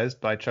supervised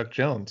by Chuck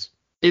Jones.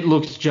 It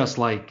looks just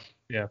like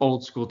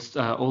old school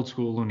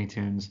Looney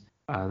Tunes.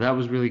 That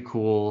was really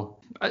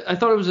cool. I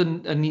thought it was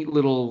a neat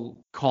little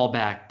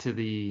callback to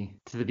the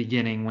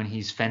beginning when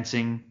he's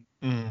fencing,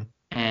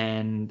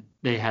 and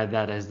they had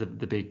that as the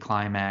big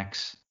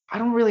climax. I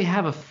don't really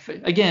have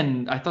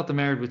again, I thought the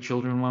Married with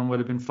Children one would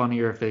have been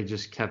funnier if they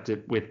just kept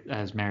it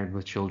as Married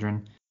with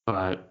Children.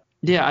 But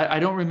yeah, I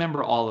don't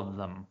remember all of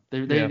them.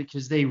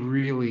 Because they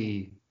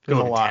really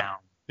go to town.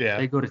 Yeah.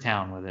 They go to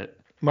town with it.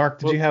 Mark,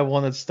 did you have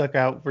one that stuck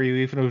out for you,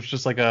 even if it was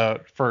just like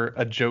for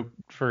a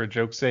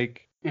joke's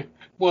sake?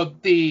 Well,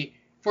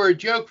 for a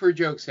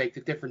joke's sake,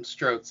 the Different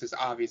Strokes is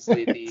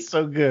obviously the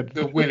so good.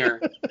 The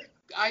winner.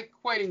 I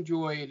quite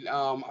enjoyed.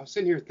 I was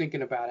sitting here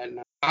thinking about it, and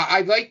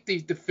I like the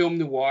film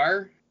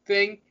noir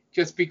thing,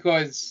 just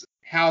because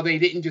how they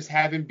didn't just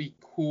have him be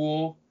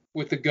cool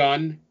with the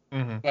gun,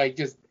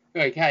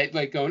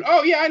 going,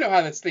 oh yeah, I know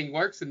how this thing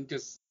works, and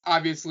just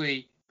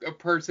obviously a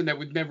person that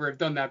would never have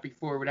done that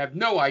before would have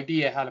no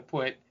idea how to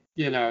put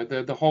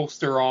the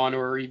holster on,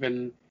 or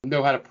even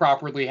know how to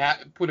properly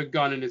put a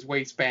gun in his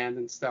waistband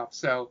and stuff.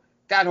 So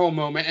that whole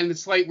moment, and the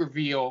slight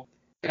reveal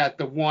that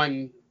the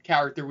one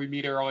character we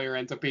meet earlier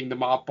ends up being the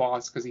mob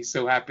boss because he's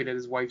so happy that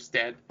his wife's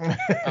dead.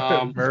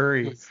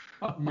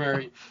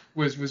 Murray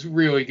was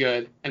really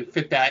good and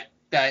fit that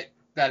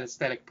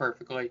aesthetic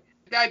perfectly.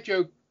 That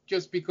joke,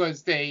 just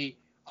because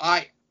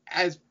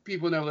as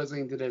people know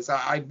listening to this,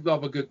 I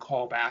love a good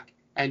callback,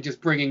 and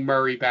just bringing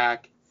Murray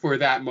back for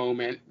that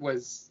moment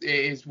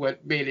is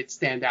what made it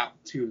stand out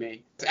to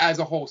me. As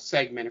a whole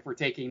segment, if we're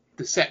taking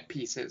the set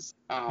pieces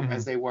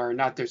as they were,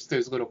 not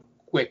those little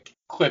quick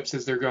clips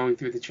as they're going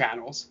through the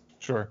channels.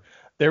 Sure.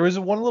 There was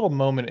one little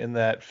moment in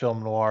that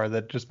film noir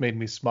that just made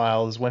me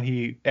smile, is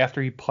when after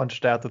he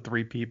punched out the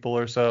three people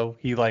or so,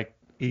 he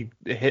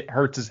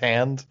hurts his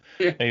hand,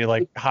 and he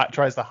like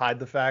tries to hide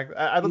the fact.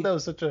 I thought that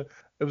was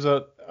it was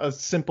a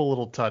simple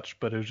little touch,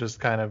 but it was just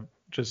kind of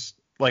just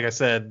like I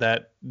said,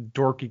 that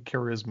dorky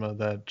charisma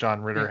that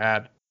John Ritter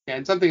had. Yeah,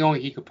 and something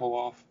only he could pull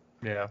off.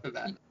 Yeah.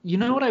 You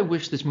know what I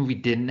wish this movie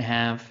didn't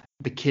have?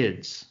 The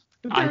kids.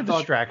 They're a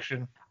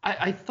distraction.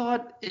 I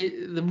thought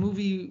the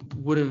movie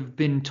would have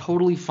been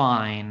totally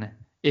fine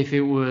if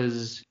it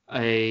was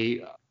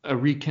a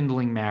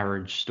rekindling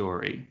marriage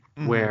story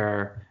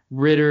where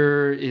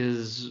Ritter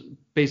is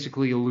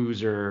basically a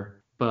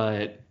loser,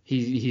 but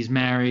he's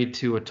married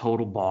to a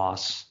total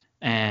boss,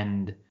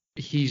 and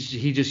he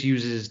just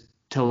uses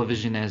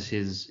television as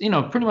his,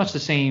 pretty much the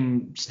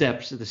same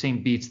steps, the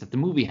same beats that the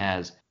movie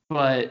has.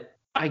 But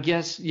I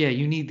guess, yeah,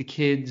 you need the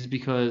kids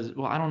because,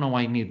 well, I don't know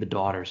why you need the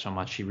daughter so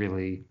much.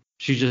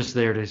 She's just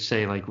there to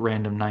say like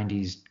random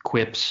 90s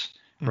quips,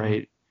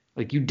 right?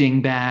 Like you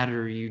dingbat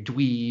or you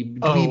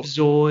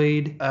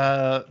dweebzoid.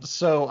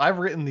 So I've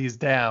written these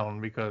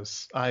down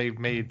because I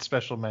made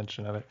special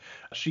mention of it.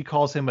 She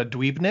calls him a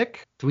dweebnik.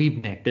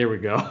 Dweebnik, there we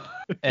go.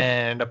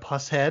 And a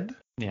pusshead.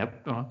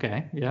 Yep.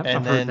 Okay. Yep. And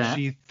I've then heard that.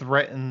 she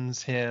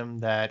threatens him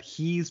that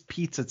he's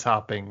pizza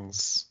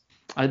toppings.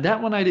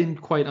 That one I didn't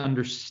quite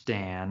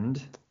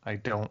understand. I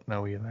don't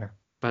know either.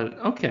 But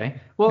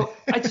okay. Well,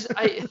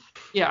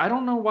 I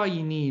don't know why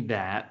you need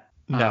that.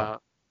 No.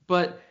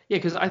 But yeah,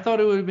 because I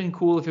thought it would have been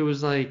cool if it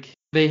was like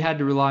they had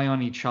to rely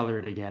on each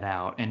other to get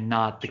out and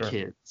not the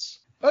kids.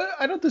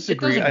 I don't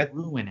disagree. It doesn't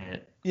ruin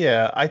it.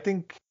 Yeah, I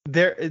think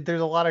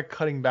there's a lot of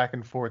cutting back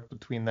and forth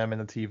between them and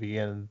the TV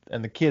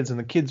and the kids, and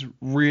the kids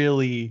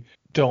really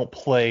don't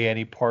play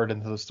any part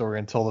into the story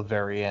until the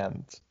very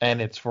end,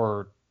 and it's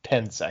for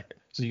 10 seconds.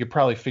 So you could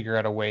probably figure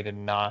out a way to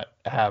not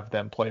have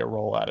them play a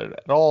role at it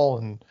at all,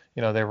 and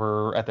they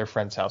were at their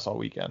friend's house all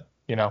weekend.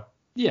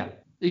 Yeah.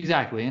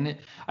 Exactly, and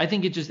I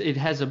think it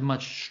has a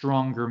much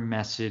stronger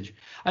message.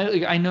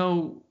 I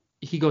know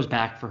he goes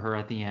back for her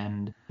at the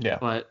end,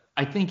 but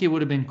I think it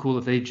would have been cool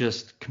if they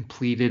just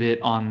completed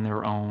it on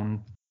their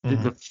own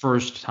the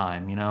first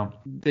time.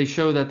 They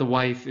show that the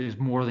wife is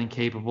more than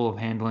capable of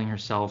handling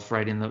herself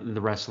right in the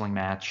wrestling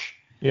match.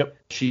 Yep.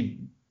 She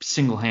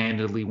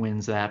single-handedly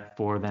wins that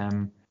for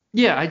them.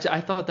 Yeah,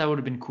 I thought that would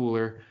have been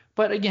cooler.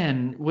 But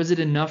again, was it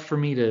enough for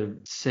me to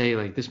say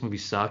like this movie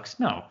sucks?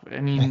 No.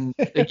 I mean,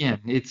 again,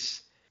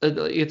 it's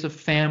a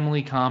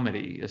family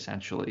comedy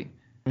essentially,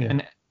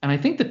 and I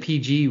think the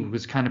PG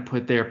was kind of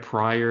put there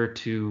prior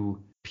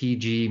to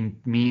PG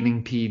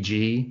meaning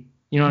PG.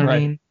 You know what I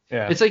mean?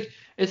 Yeah.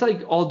 It's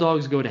like All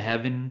Dogs Go to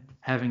Heaven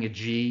having a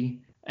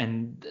G,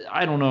 and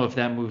I don't know if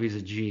that movie's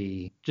a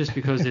G just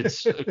because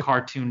it's a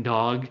cartoon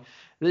dog.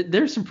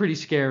 There's some pretty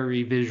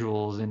scary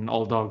visuals in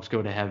All Dogs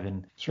Go to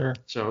Heaven. Sure.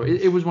 So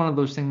it was one of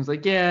those things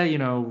like, yeah,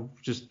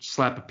 just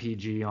slap a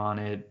PG on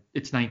it.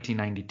 It's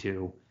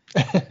 1992.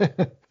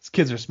 These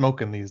kids are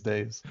smoking these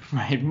days.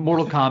 Right.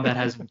 Mortal Kombat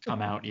hasn't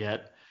come out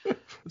yet.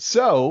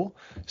 So,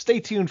 Stay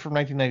Tuned from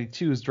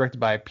 1992 is directed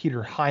by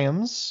Peter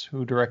Hyams,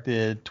 who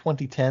directed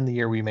 2010, The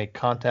Year We Make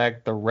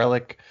Contact, The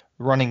Relic,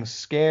 Running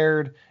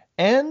Scared,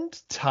 and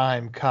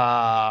Time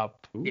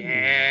Cop. Ooh.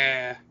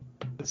 Yeah.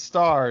 It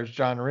stars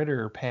John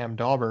Ritter, Pam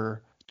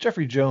Dauber,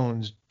 Jeffrey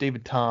Jones,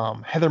 David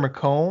Tom, Heather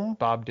McComb,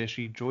 Bob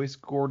Dishy, Joyce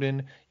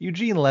Gordon,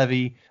 Eugene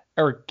Levy,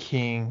 Eric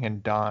King,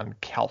 and Don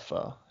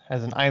Calfa.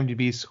 Has an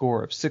IMDb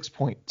score of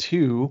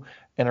 6.2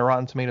 and a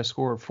Rotten Tomato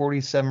score of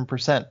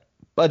 47%.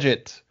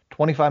 Budget,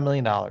 $25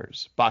 million.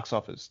 Box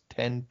office,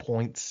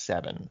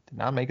 10.7. Did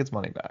not make its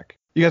money back.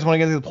 You guys want to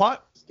get into the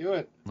plot? Let's do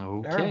it.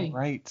 Okay. All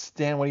right.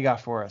 Dan, what do you got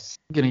for us?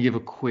 I'm going to give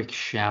a quick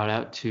shout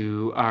out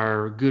to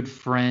our good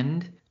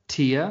friend,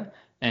 Tia,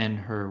 and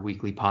her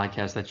weekly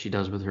podcast that she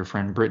does with her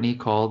friend Brittany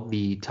called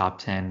The Top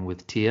 10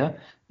 with Tia.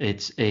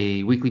 It's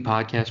a weekly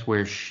podcast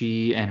where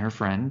she and her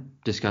friend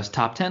discuss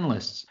top 10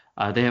 lists.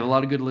 They have a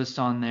lot of good lists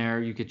on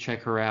there. You could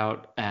check her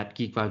out at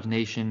Geek Vibes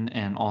Nation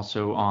and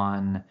also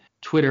on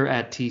Twitter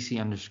at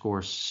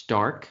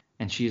TC_Stark.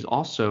 And she's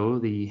also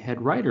the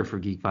head writer for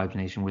Geek Vibes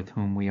Nation, with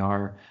whom we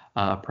are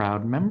a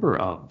proud member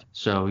of.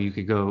 So you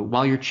could go,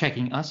 while you're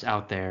checking us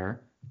out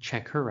there,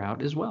 check her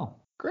out as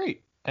well.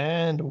 Great.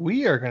 And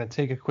we are going to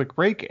take a quick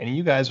break, and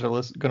you guys are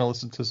going to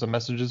listen to some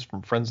messages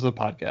from friends of the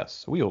podcast.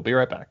 So we will be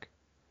right back.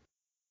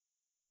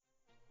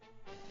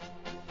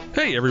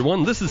 Hey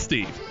everyone, this is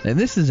Steve. And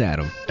this is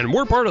Adam. And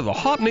we're part of the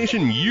Hop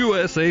Nation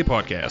USA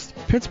podcast,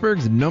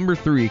 Pittsburgh's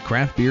 #3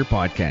 craft beer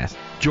podcast.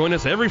 Join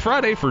us every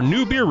Friday for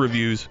new beer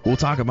reviews. We'll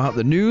talk about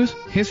the news,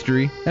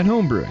 history, and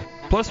homebrewing.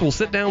 Plus, we'll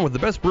sit down with the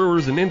best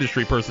brewers and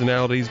industry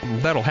personalities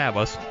that'll have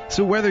us.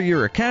 So whether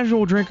you're a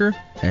casual drinker,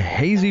 a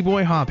hazy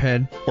boy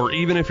hophead, or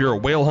even if you're a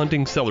whale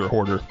hunting cellar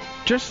hoarder,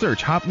 just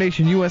search Hop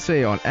Nation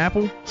USA on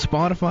Apple,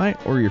 Spotify,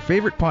 or your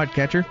favorite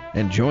podcatcher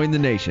and join the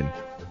nation.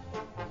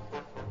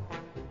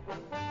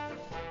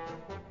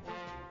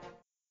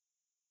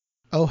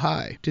 Oh,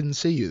 hi. Didn't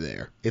see you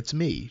there. It's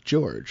me,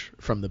 George,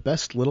 from the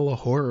best little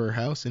horror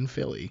house in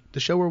Philly, the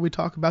show where we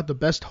talk about the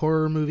best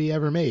horror movie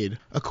ever made,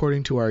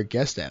 according to our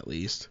guest at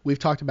least. We've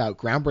talked about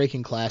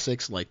groundbreaking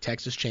classics like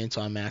Texas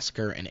Chainsaw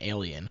Massacre and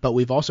Alien, but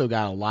we've also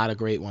got a lot of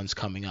great ones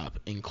coming up,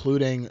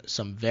 including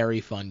some very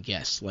fun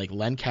guests like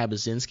Len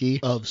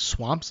Kabaczynski of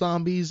Swamp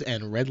Zombies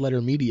and Red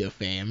Letter Media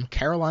fame,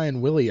 Caroline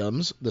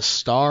Williams, the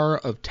star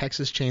of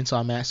Texas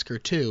Chainsaw Massacre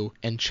 2,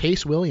 and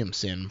Chase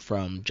Williamson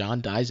from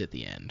John Dies at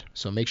the End.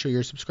 So make sure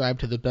you're subscribed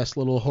to the best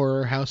little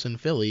horror house in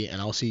Philly, and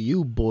I'll see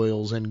you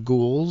boils and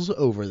ghouls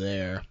over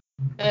there.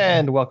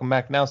 And welcome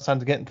back. Now it's time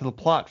to get into the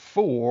plot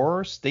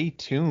for Stay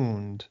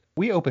Tuned.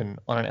 We open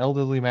on an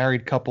elderly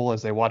married couple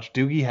as they watch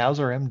Doogie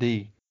Howser,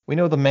 MD. We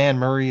know the man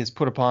Murray is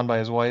put upon by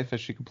his wife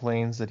as she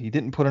complains that he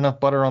didn't put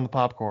enough butter on the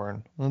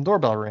popcorn. When the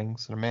doorbell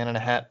rings and a man in a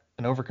hat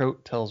and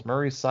overcoat tells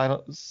Murray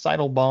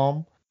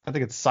Seidelbaum, I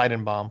think it's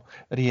Seidenbaum,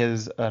 that he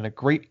has a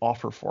great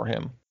offer for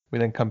him. We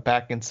then come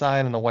back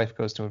inside and the wife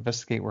goes to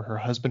investigate where her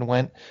husband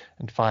went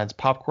and finds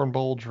popcorn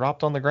bowl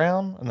dropped on the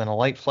ground, and then a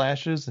light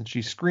flashes and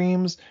she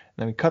screams, and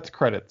then we cut to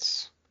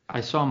credits.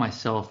 I saw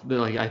myself,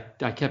 like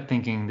I kept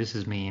thinking, this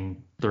is me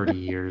in 30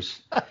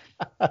 years.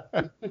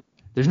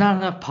 There's not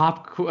enough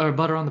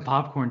butter on the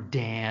popcorn,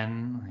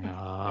 Dan.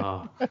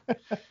 Oh.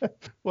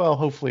 Well,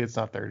 hopefully it's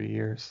not 30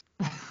 years.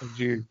 Did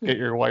you get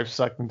your wife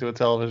sucked into a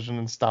television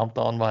and stomped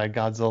on by a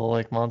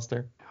Godzilla-like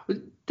monster?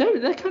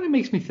 That kind of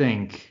makes me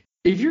think,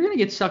 if you're going to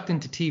get sucked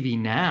into TV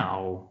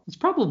now, it's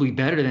probably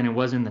better than it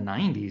was in the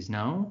 90s,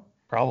 no?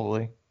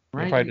 Probably.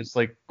 Right? You'll probably just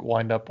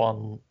wind up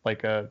on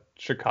a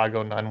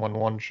Chicago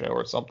 911 show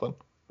or something.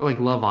 Or like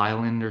Love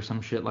Island or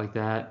some shit like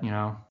that,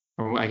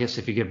 Or I guess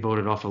if you get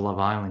voted off of Love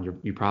Island,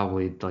 you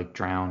probably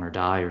drown or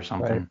die or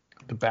something.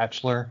 Right. The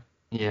Bachelor.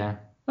 Yeah.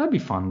 That'd be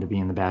fun to be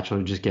in The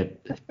Bachelor, just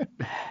get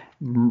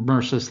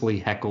mercilessly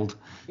heckled.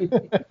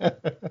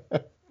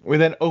 We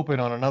then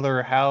open on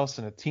another house,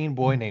 and a teen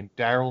boy named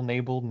Daryl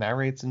Nabel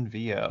narrates in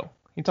VO.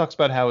 He talks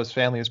about how his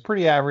family is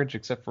pretty average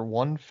except for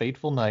one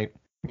fateful night.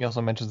 He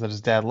also mentions that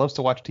his dad loves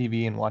to watch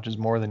TV and watches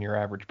more than your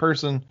average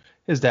person.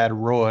 His dad,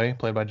 Roy,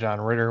 played by John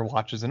Ritter,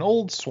 watches an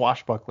old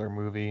swashbuckler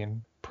movie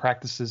and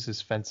practices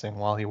his fencing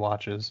while he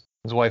watches.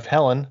 His wife,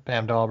 Helen,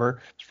 Pam Dauber,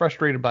 is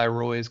frustrated by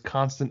Roy's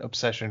constant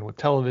obsession with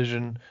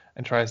television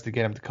and tries to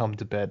get him to come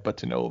to bed, but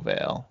to no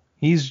avail.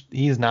 He's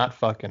not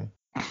fucking.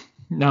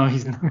 No,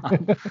 he's not.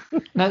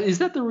 Now, is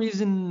that the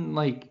reason,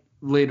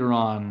 later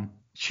on,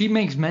 she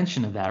makes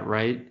mention of that,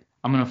 right?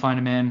 I'm going to find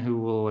a man who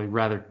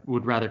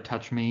would rather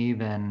touch me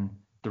than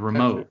the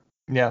remote.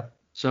 Yeah.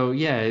 So,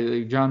 yeah,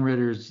 John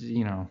Ritter's,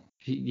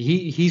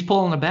 he's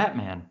pulling a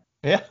Batman.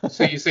 Yeah.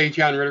 So you say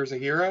John Ritter's a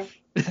hero?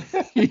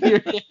 Yeah,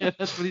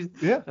 that's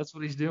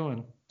what he's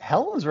doing.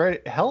 Helen's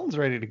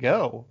ready to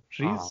go.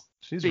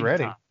 She's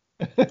ready.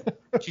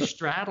 She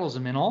straddles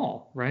him in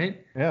all,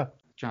 right? Yeah.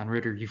 John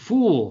Ritter, you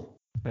fool.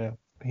 Yeah.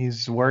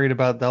 He's worried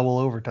about double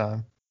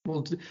overtime.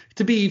 Well,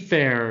 to be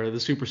fair, the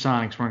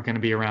Supersonics weren't going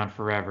to be around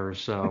forever,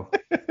 so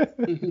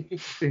you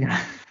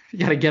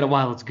got to get it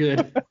while it's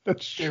good.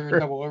 That's true. They were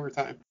double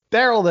overtime.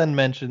 Daryl then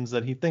mentions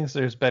that he thinks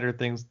there's better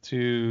things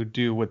to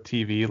do with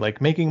TV, like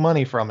making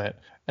money from it.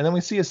 And then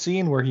we see a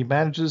scene where he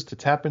manages to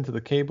tap into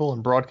the cable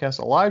and broadcast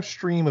a live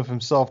stream of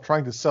himself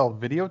trying to sell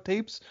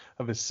videotapes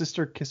of his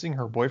sister kissing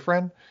her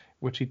boyfriend,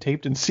 which he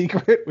taped in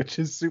secret, which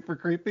is super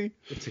creepy.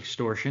 It's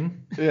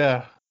extortion.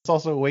 Yeah. This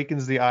also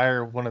awakens the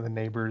ire of one of the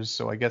neighbors,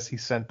 so I guess he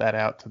sent that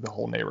out to the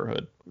whole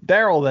neighborhood.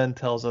 Daryl then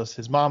tells us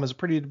his mom is a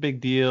pretty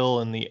big deal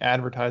in the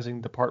advertising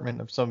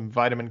department of some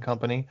vitamin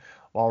company,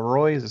 while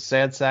Roy is a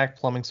sad sack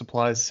plumbing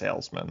supplies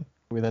salesman.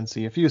 We then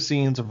see a few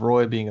scenes of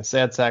Roy being a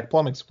sad sack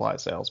plumbing supply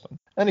salesman.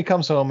 Then he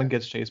comes home and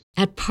gets chased.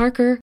 At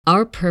Parker,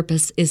 our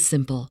purpose is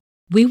simple.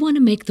 We want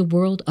to make the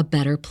world a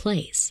better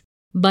place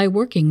by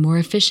working more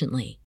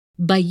efficiently,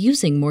 by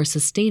using more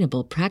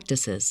sustainable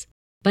practices,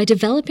 by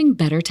developing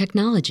better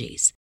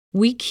technologies.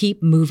 We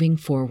keep moving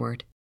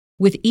forward.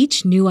 With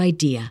each new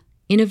idea,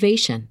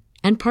 innovation,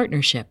 and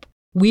partnership,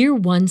 we're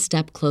one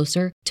step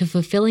closer to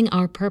fulfilling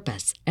our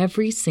purpose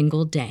every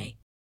single day.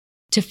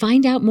 To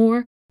find out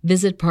more,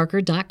 visit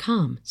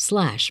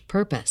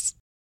parker.com/purpose.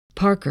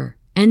 Parker,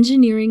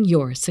 engineering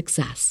your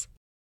success.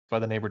 By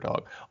the neighbor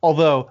dog.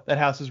 Although that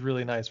house is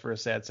really nice for a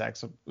sad sack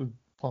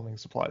plumbing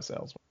supply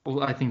salesman.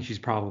 Well, I think she's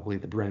probably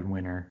the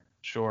breadwinner.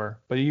 Sure,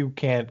 but you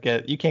can't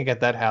get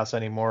that house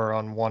anymore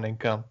on one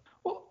income.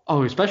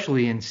 Oh,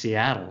 especially in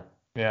Seattle.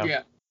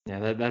 Yeah.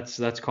 Yeah,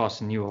 that's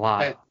costing you a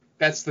lot.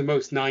 That's the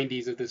most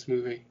 90s of this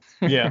movie.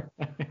 Yeah.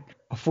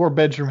 A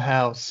 4-bedroom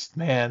house.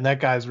 Man, that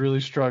guy's really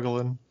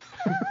struggling.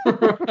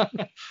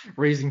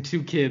 Raising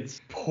 2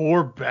 kids.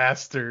 Poor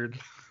bastard.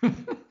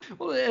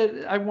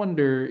 Well, I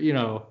wonder,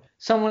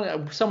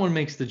 someone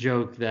makes the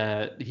joke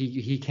that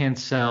he can't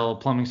sell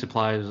plumbing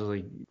supplies.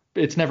 Like,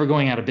 it's never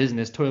going out of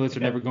business. Toilets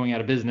are never going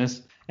out of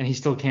business, and he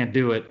still can't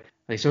do it.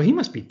 So he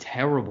must be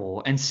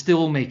terrible and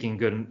still making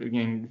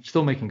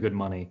good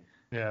money.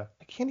 Yeah.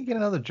 Can't he get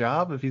another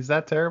job if he's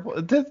that terrible?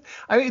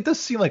 It does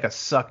seem like a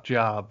suck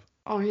job.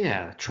 Oh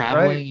yeah,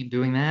 traveling and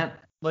doing that.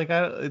 Like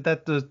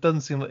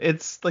doesn't seem like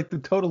it's like the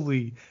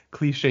totally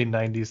cliche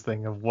 90s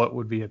thing of what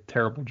would be a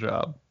terrible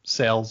job.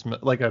 Salesman,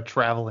 like a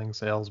traveling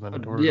salesman, a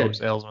door-to-door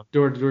salesman.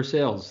 Door-to-door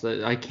sales.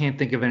 I can't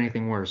think of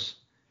anything worse.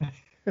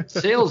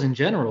 Sales in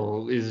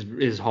general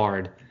is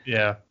hard.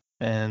 Yeah.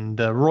 And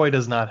Roy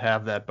does not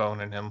have that bone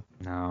in him.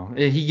 No,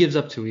 he gives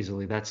up too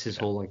easily. That's his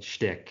whole like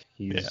shtick.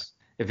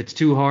 If it's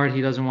too hard,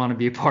 he doesn't want to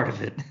be a part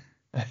of it.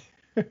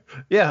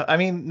 Yeah, I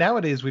mean,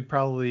 nowadays we'd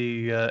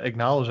probably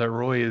acknowledge that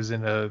Roy is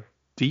in a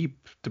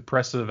deep,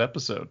 depressive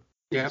episode.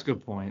 Yeah, that's a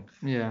good point.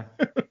 Yeah.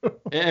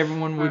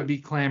 Everyone would be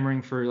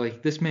clamoring for,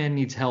 like, this man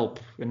needs help,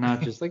 and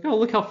not just like, oh,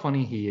 look how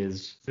funny he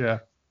is. Yeah.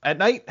 At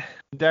night,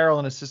 Daryl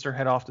and his sister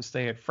head off to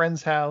stay at a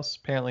friend's house.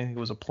 Apparently, it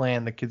was a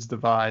plan the kids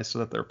devised so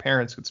that their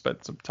parents could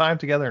spend some time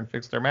together and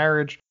fix their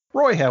marriage.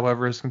 Roy,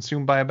 however, is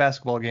consumed by a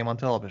basketball game on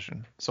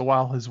television. So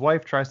while his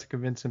wife tries to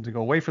convince him to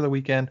go away for the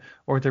weekend,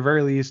 or at the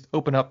very least,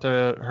 open up to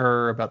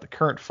her about the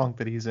current funk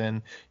that he's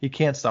in, he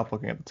can't stop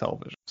looking at the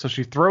television. So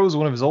she throws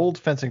one of his old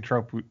fencing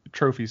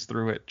trophies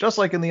through it, just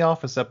like in the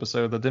Office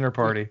episode, The Dinner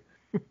Party.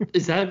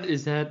 Is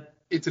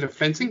it a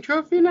fencing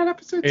trophy in that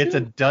episode too? It's a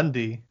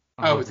Dundee.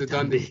 Oh, it's a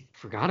Dundee.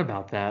 Forgot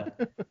about that.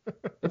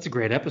 That's a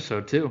great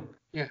episode too.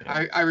 Yeah,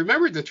 I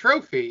remembered the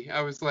trophy.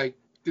 I was like,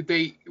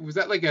 was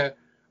that like a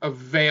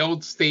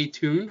veiled Stay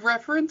Tuned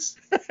reference?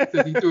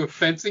 Did he do a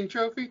fencing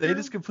trophy? They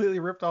just completely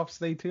ripped off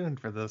Stay Tuned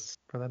for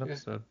that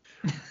episode.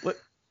 Yeah.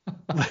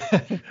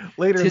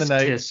 Later in the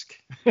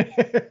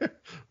night,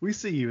 we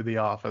see you in the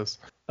office.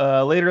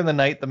 Later in the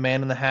night, the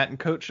man in the hat and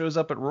coat shows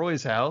up at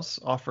Roy's house,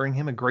 offering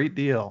him a great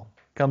deal.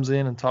 Comes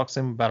in and talks to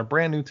him about a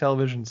brand new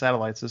television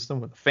satellite system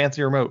with a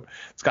fancy remote.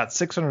 It's got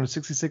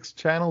 666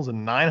 channels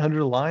and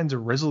 900 lines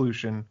of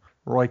resolution.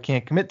 Roy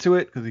can't commit to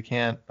it because he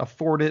can't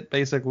afford it,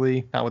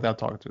 basically, not without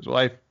talking to his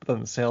wife. But then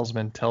the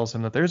salesman tells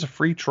him that there's a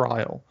free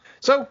trial.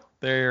 So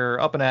they're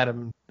up and at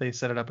him. They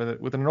set it up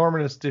with an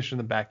enormous dish in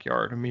the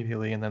backyard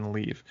immediately and then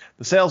leave.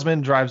 The salesman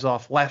drives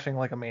off laughing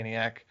like a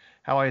maniac.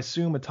 How I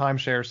assume a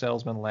timeshare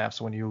salesman laughs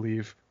when you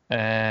leave.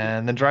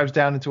 And then drives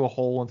down into a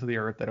hole into the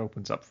earth that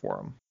opens up for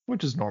him,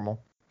 which is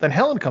normal. Then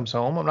Helen comes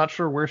home. I'm not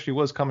sure where she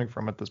was coming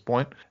from at this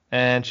point.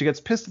 And she gets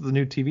pissed at the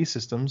new TV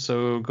system,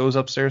 so goes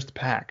upstairs to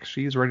pack.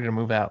 She's ready to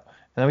move out.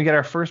 And then we get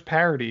our first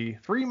parody,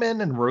 3 Men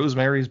and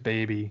Rosemary's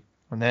Baby.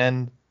 And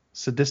then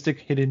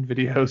sadistic hidden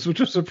videos, which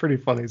was a pretty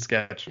funny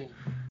sketch.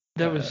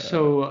 That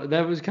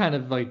was kind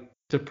of like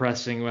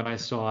depressing when I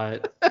saw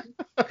it.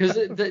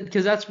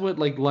 Because that's what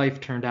like life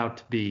turned out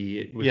to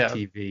be with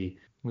TV. It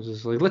was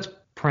just like, let's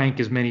prank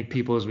as many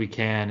people as we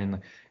can,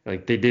 and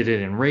like they did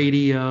it in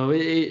radio.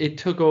 It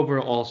took over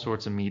all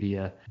sorts of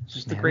media.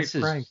 Just a great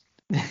prank.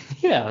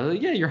 Yeah,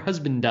 your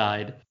husband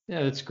died. Yeah,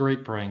 it's a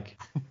great prank.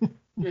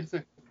 Look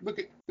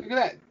at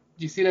that. Do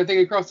you see that thing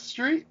across the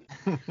street?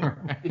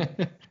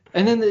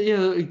 And then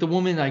the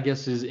woman, I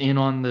guess, is in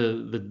on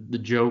the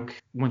joke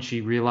when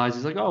she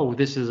realizes like, oh,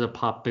 this is a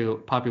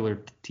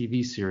popular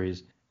TV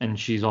series, and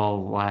she's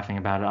all laughing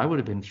about it. I would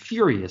have been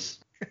furious.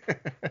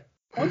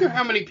 I wonder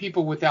how many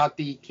people without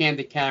the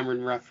Candid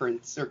Cameron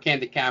reference, or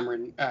Candid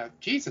Cameron,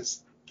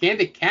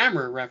 Candid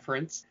Camera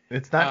reference.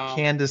 It's not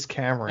Candace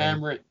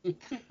Cameron.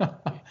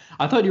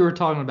 I thought you were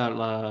talking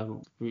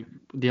about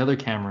the other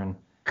Cameron.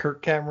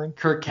 Kirk Cameron?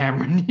 Kirk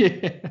Cameron,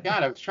 yeah.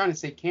 God, I was trying to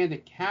say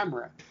Candid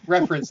Camera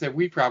reference that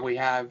we probably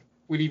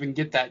would even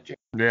get that joke.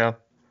 Yeah.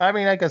 I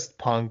mean, I guess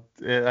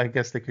punked. I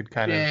guess they could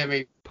kind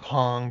of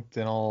punked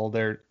and all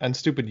and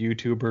stupid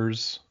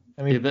YouTubers.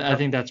 I mean, I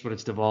think that's what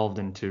it's devolved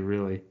into,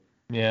 really.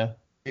 Yeah.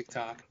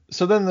 TikTok.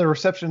 So then the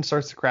reception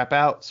starts to crap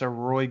out, so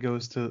Roy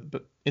goes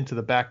into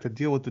the back to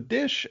deal with the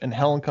dish, and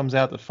Helen comes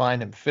out to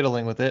find him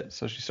fiddling with it.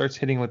 So she starts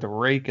hitting with the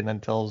rake and then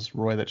tells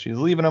Roy that she's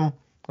leaving him.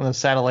 And the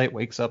satellite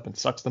wakes up and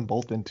sucks them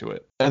both into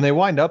it. And they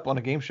wind up on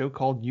a game show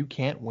called You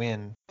Can't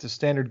Win. It's a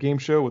standard game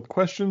show with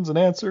questions and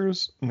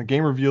answers. And the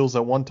game reveals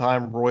that one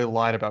time Roy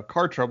lied about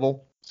car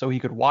trouble so he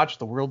could watch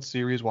the World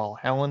Series while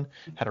Helen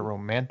had a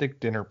romantic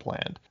dinner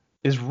planned.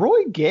 Is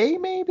Roy gay,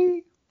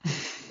 maybe?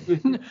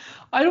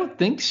 I don't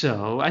think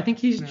so. I think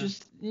he's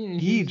just...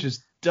 He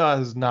just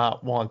does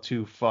not want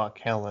to fuck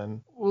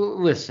Helen. Well,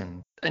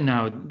 listen,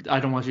 now, I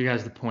don't want you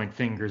guys to point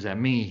fingers at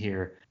me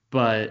here,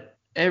 but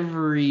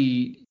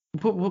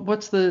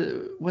what's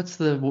the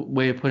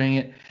way of putting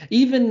it?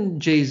 Even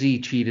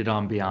Jay-Z cheated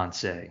on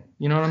Beyonce.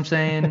 You know what I'm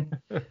saying?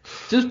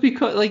 Just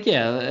because, like,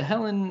 yeah,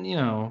 Helen,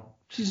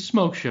 she's a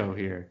smoke show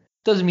here.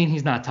 Doesn't mean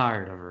he's not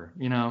tired of her,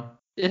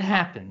 It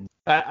happens.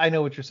 I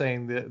know what you're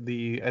saying.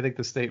 I think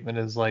the statement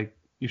is like,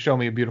 you show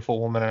me a beautiful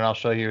woman and I'll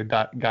show you a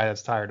guy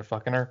that's tired of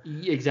fucking her.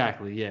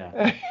 Exactly,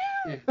 yeah.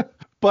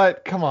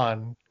 But come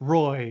on,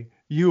 Roy,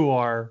 you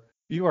are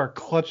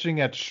clutching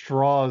at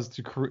straws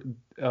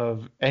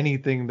of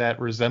anything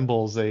that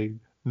resembles a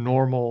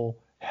normal,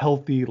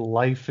 healthy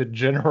life in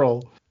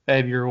general,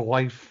 and your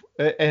wife.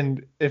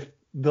 And if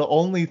the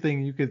only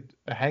thing you could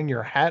hang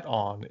your hat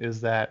on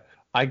is that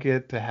I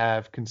get to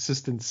have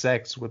consistent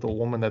sex with a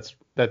woman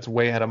that's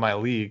way out of my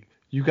league,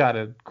 you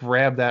gotta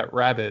grab that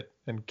rabbit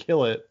and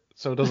kill it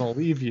so it doesn't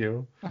leave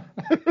you.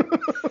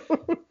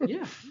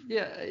 Yeah.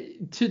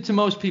 To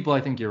most people,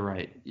 I think you're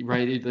right.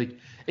 Right?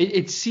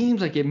 It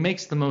seems like it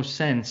makes the most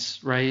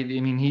sense, right? I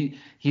mean,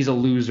 he's a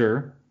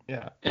loser.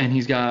 Yeah. And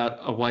he's got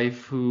a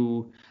wife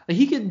who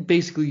he could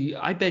basically.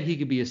 I bet he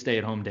could be a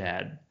stay-at-home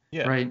dad.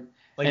 Yeah. Right.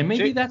 Like and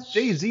maybe that's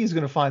Jay-Z's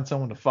gonna find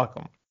someone to fuck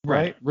him.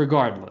 Right.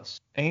 Regardless.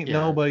 Ain't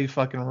nobody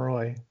fucking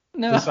Roy.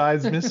 No.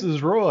 Besides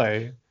Mrs.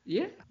 Roy.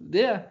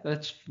 Yeah,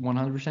 that's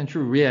 100%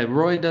 true. Yeah,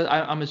 Roy does.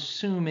 I'm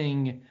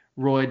assuming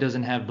Roy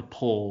doesn't have the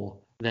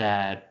pull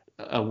that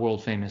a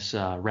world famous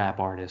rap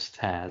artist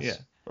has.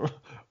 Yeah,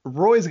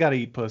 Roy's got to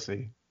eat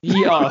pussy.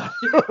 Yeah,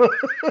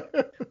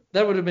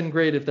 that would have been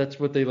great if that's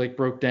what they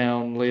broke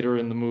down later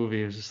in the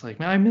movie. It was just like,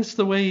 man, I miss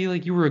the way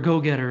you were a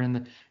go-getter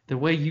and the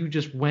way you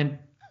just went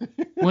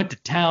to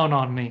town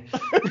on me.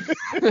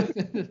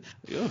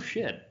 Oh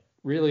shit.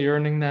 Really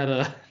earning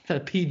that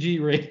PG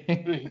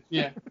rating.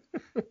 Yeah.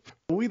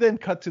 We then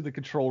cut to the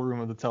control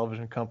room of the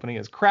television company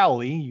as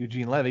Crowley,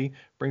 Eugene Levy,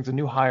 brings a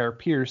new hire,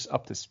 Pierce,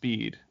 up to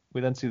speed. We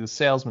then see the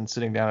salesman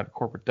sitting down at a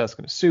corporate desk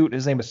in a suit.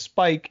 His name is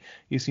Spike.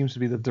 He seems to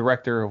be the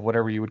director of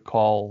whatever you would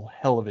call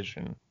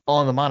Hellivision.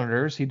 On the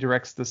monitors, he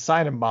directs the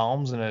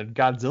Seidenbaums in a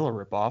Godzilla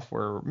ripoff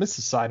where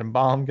Mrs.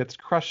 Seidenbaum gets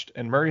crushed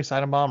and Murray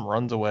Seidenbaum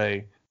runs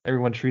away.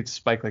 Everyone treats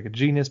Spike like a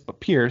genius, but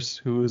Pierce,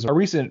 who is a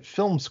recent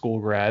film school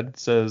grad,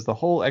 says the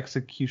whole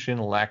execution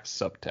lacks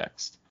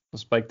subtext. So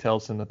Spike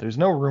tells him that there's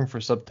no room for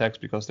subtext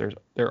because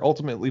they're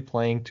ultimately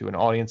playing to an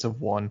audience of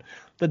one,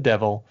 the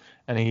devil,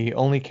 and he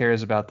only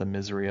cares about the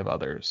misery of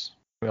others.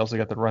 We also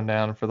got the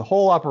rundown for the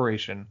whole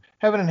operation.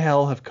 Heaven and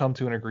Hell have come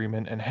to an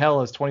agreement, and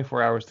Hell has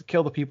 24 hours to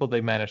kill the people they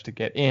manage to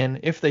get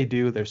in. If they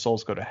do, their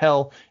souls go to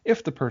Hell.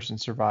 If the person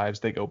survives,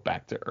 they go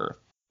back to Earth.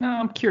 Now,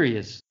 I'm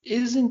curious.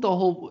 Isn't the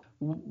whole...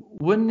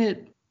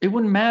 It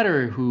wouldn't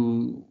matter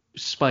who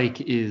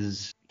Spike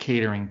is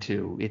catering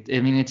to.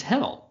 It's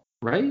Hell,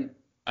 right?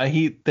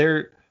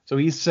 So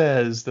he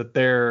says that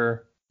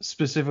they're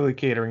specifically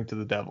catering to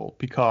the devil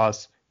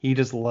because he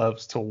just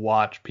loves to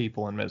watch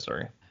people in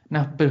misery.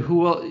 Now, but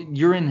who else?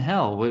 You're in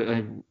Hell.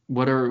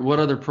 What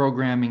other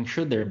programming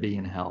should there be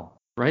in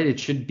Hell? Right? It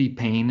should be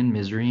pain and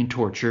misery and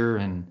torture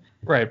and...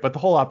 Right, but the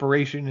whole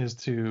operation is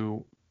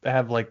to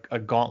have a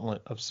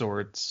gauntlet of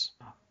sorts.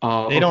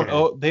 They don't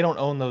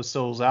own those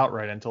souls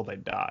outright until they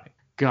die.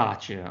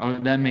 Gotcha. Oh,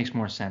 that makes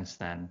more sense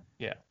then.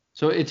 Yeah.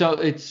 So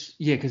it's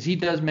because he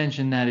does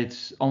mention that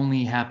it's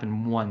only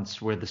happened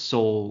once where the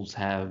souls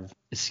have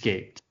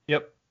escaped.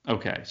 Yep.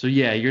 Okay. So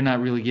yeah, you're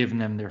not really giving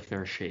them their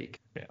fair shake.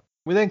 Yeah.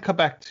 We then come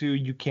back to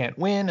You Can't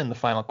Win and the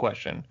final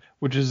question,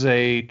 which is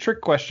a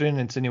trick question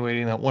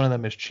insinuating that one of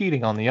them is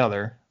cheating on the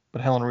other. But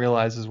Helen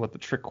realizes what the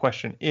trick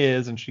question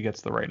is, and she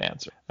gets the right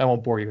answer. I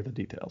won't bore you with the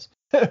details.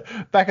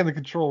 Back in the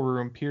control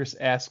room, Pierce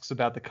asks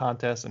about the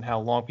contest and how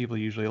long people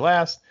usually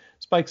last.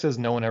 Spike says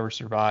no one ever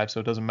survives,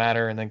 so it doesn't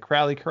matter. And then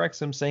Crowley corrects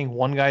him, saying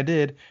one guy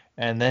did,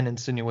 and then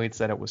insinuates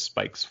that it was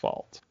Spike's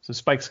fault. So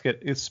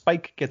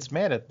Spike gets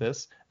mad at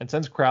this and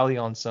sends Crowley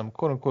on some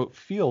quote-unquote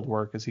field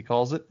work, as he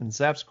calls it, and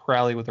zaps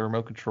Crowley with a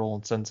remote control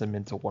and sends him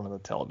into one of the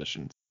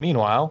televisions.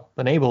 Meanwhile,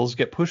 the Nables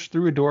get pushed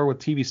through a door with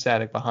TV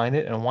static behind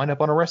it and wind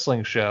up on a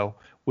wrestling show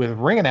with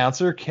ring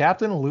announcer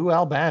Captain Lou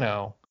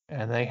Albano.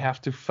 And they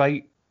have to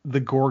fight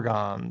the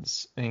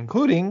Gorgons,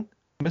 including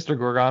Mr.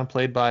 Gorgon,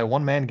 played by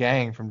One Man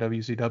Gang from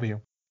WCW.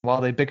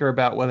 While they bicker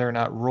about whether or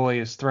not Roy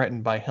is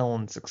threatened by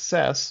Helen's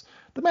success,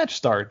 the match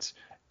starts,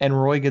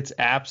 and Roy gets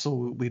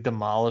absolutely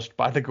demolished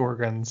by the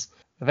Gorgons.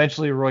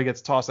 Eventually, Roy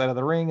gets tossed out of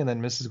the ring, and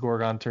then Mrs.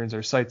 Gorgon turns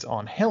her sights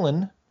on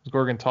Helen.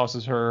 Gorgon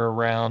tosses her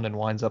around and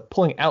winds up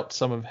pulling out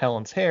some of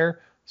Helen's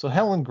hair, so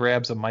Helen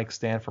grabs a mic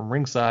stand from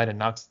ringside and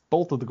knocks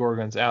both of the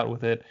Gorgons out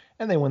with it,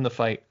 and they win the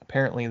fight.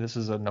 Apparently, this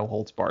is a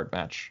no-holds-barred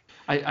match.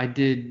 I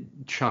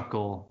did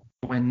chuckle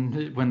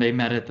when they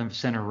met at the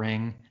center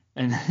ring,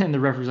 and the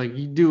referee's like,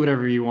 you do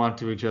whatever you want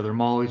to each other,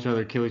 maul each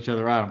other, kill each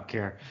other, I don't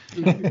care.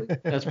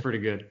 That's pretty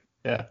good.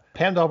 Yeah.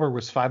 Pam Dauber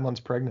was 5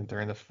 months pregnant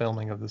during the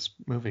filming of this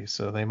movie,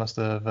 so they must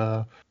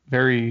have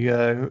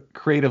very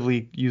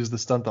creatively used the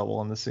stunt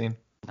double in this scene.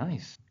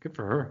 Nice. Good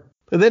for her.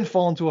 They then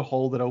fall into a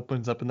hole that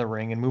opens up in the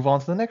ring and move on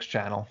to the next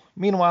channel.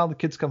 Meanwhile, the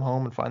kids come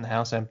home and find the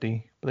house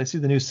empty, but they see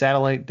the new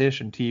satellite dish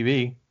and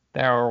TV.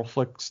 Daryl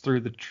flicks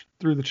through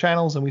the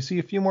channels, and we see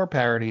a few more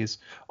parodies: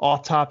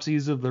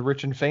 autopsies of the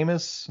rich and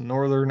famous,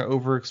 Northern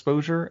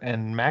Overexposure,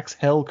 and Max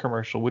Hell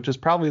commercial, which is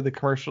probably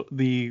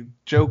the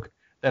joke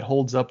that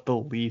holds up the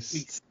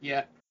least.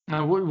 Yeah.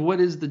 What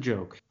is the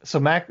joke? So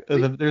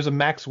there's a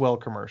Maxwell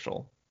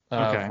commercial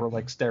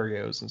for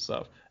stereos and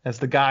stuff. And it's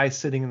the guy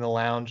sitting in the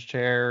lounge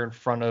chair in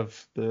front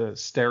of the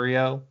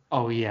stereo.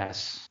 Oh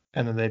yes.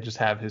 And then they just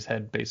have his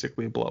head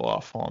basically blow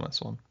off on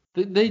this one.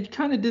 They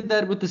kind of did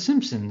that with The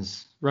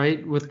Simpsons,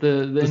 right? With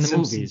the in the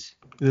movies.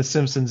 The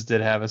Simpsons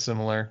did have a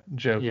similar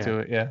joke to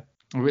it, yeah.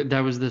 That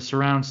was the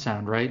surround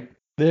sound, right?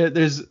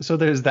 There's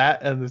that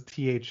and the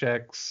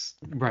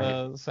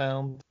THX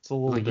sound. It's a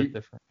little bit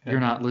different. You're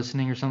not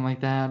listening or something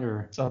like that,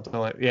 or something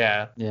like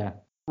yeah. Yeah.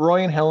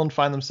 Roy and Helen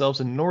find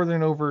themselves in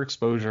Northern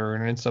Overexposure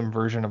and in some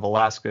version of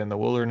Alaska in the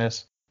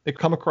wilderness. They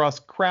come across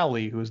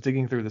Crowley, who is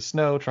digging through the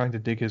snow, trying to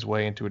dig his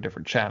way into a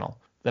different channel.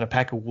 Then a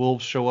pack of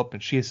wolves show up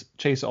and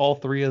chase all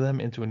 3 of them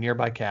into a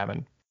nearby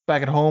cabin.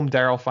 Back at home,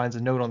 Daryl finds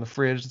a note on the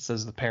fridge that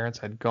says the parents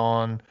had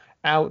gone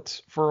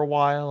out for a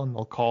while and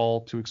they'll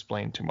call to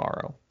explain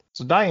tomorrow.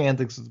 So Diane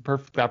thinks it's the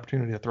perfect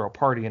opportunity to throw a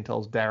party and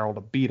tells Daryl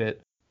to beat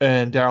it.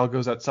 And Daryl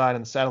goes outside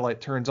and the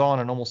satellite turns on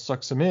and almost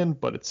sucks him in,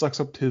 but it sucks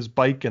up to his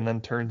bike and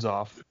then turns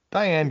off.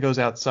 Diane goes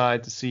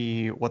outside to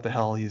see what the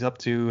hell he's up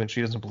to, and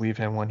she doesn't believe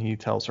him when he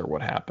tells her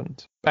what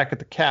happened. Back at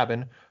the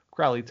cabin,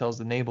 Crowley tells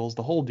the Nables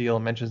the whole deal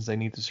and mentions they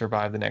need to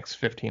survive the next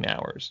 15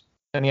 hours.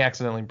 And he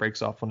accidentally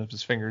breaks off one of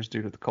his fingers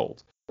due to the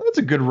cold. That's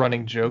a good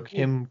running joke,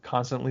 him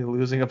constantly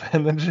losing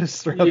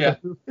appendages throughout the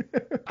movie.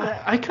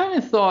 I kind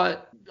of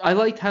thought, I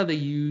liked how they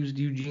used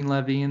Eugene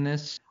Levy in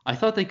this. I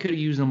thought they could have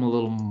used him a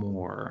little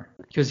more,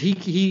 because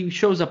he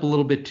shows up a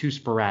little bit too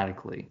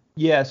sporadically.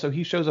 Yeah, so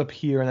he shows up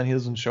here and then he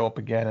doesn't show up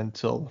again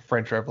until the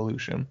French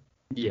Revolution.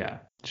 Yeah.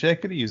 They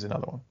could have used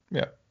another one.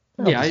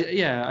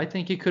 Yeah. I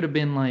think it could have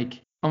been like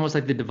almost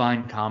like the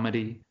Divine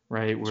Comedy,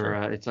 right?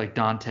 Where it's like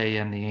Dante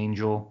and the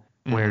Angel,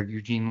 where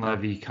Eugene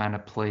Levy kind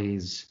of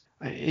plays.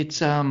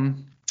 It's I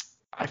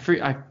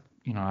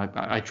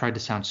tried to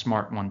sound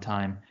smart one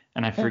time,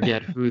 and I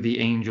forget who the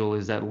angel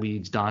is that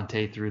leads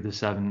Dante through the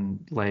 7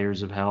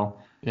 layers of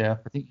hell. Yeah.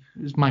 I think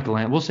it's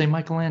Michelangelo. We'll say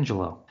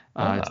Michelangelo.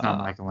 It's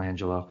not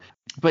Michelangelo.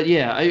 But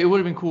yeah, it would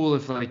have been cool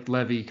if like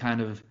Levy kind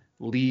of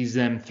leads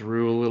them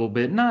through a little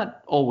bit.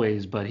 Not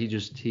always, but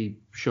he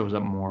shows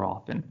up more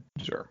often.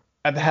 Sure.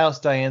 At the house,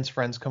 Diane's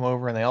friends come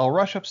over and they all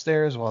rush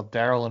upstairs while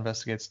Daryl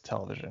investigates the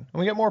television. And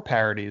we get more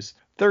parodies.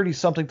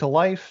 30-something to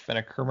Life and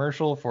a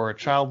commercial for a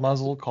child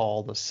muzzle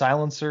called The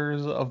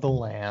Silencers of the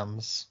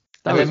Lambs.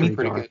 That was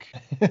pretty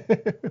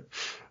good.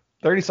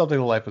 30-something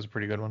to Life was a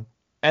pretty good one.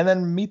 And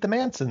then Meet the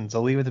Mansons, a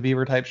Leave It to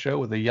Beaver type show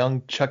with a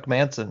young Chuck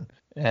Manson.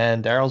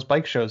 And Daryl's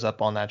bike shows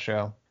up on that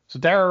show. So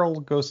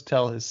Daryl goes to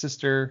tell his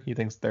sister. He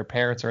thinks their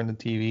parents are in the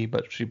TV,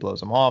 but she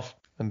blows him off.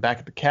 And back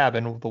at the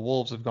cabin, the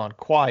wolves have gone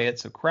quiet,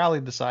 so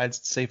Crowley decides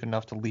it's safe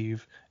enough to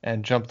leave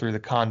and jump through the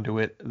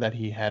conduit that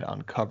he had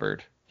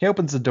uncovered. He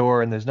opens the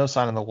door and there's no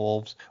sign of the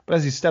wolves, but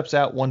as he steps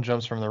out, one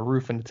jumps from the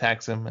roof and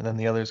attacks him, and then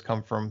the others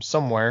come from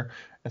somewhere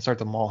and start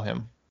to maul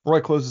him. Roy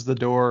closes the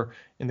door,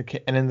 and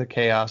in the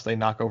chaos, they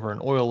knock over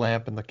an oil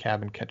lamp and the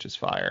cabin catches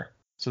fire.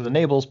 So the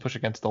Nables push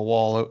against the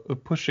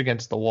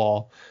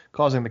wall,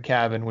 causing the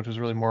cabin, which was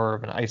really more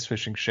of an ice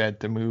fishing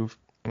shed, to move.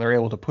 And they're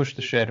able to push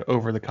the shed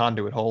over the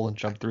conduit hole and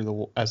jump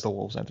through as the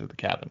wolves enter the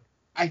cabin.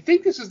 I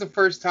think this is the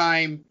first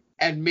time,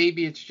 and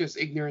maybe it's just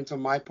ignorance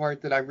on my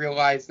part, that I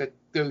realized that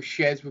those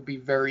sheds would be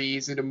very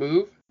easy to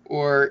move.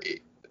 Or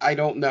I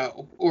don't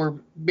know. Or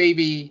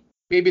maybe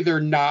they're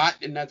not,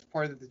 and that's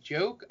part of the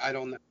joke. I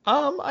don't know.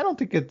 I don't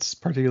think it's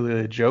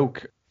particularly a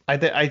joke. I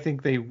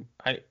think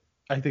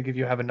if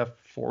you have enough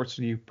force,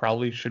 you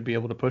probably should be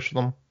able to push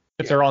them.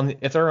 If they're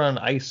on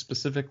ice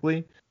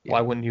specifically, why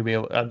wouldn't you be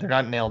able? They're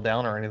not nailed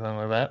down or anything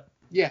like that.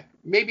 Yeah,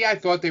 maybe I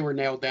thought they were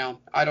nailed down.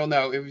 I don't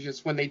know. It was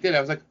just when they did, I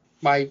was like,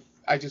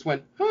 I just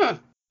went,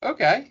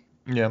 okay.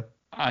 Yeah.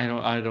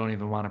 I don't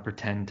even want to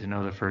pretend to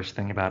know the first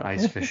thing about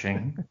ice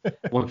fishing.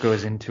 What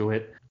goes into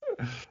it?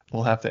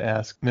 We'll have to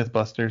ask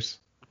Mythbusters.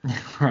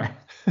 Right.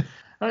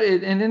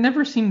 And it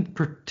never seemed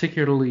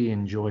particularly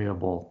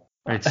enjoyable.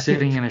 Right,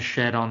 sitting in a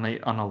shed on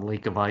a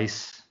lake of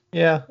ice.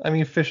 Yeah, I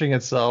mean, fishing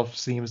itself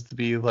seems to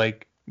be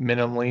like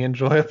minimally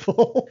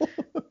enjoyable.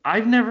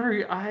 I've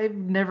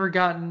never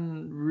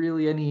gotten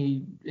really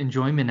any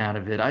enjoyment out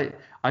of it.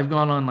 I've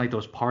gone on like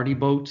those party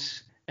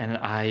boats, and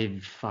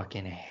I've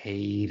fucking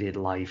hated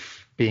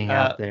life being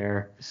out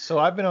there. So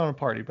I've been on a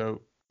party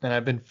boat and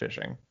I've been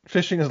fishing.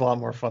 Fishing is a lot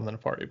more fun than a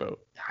party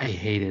boat. I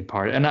hated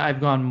party, and I've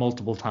gone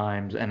multiple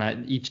times,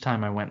 and each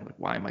time I went, like,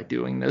 why am I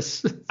doing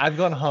this? I've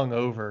gone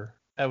hungover.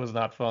 That was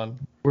not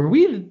fun. Were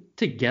we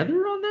together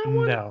on that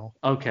one? No.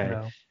 Okay.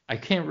 No. I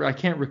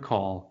can't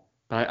recall,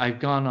 but I've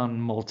gone on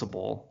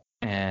multiple,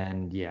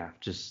 and yeah,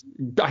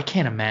 I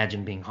can't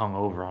imagine being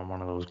hungover on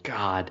one of those.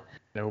 God.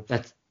 Nope.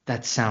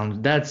 That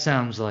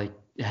sounds like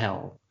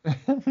hell.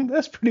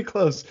 That's pretty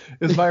close.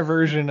 It's my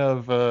version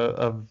of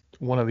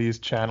one of these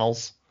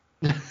channels.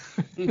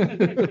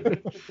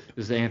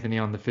 Is Anthony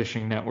on the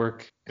Fishing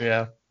Network?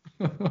 Yeah.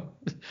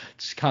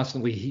 Just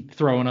constantly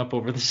throwing up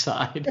over the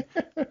side.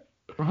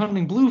 We're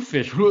hunting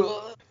bluefish.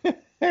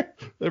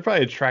 They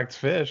probably attract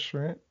fish,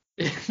 right?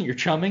 You're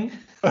chumming?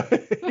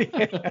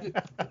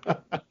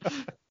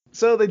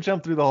 So they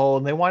jump through the hole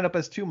and they wind up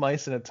as 2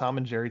 mice in a Tom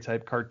and Jerry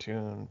type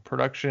cartoon.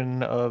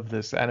 Production of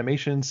this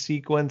animation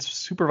sequence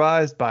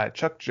supervised by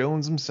Chuck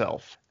Jones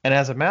himself. And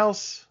as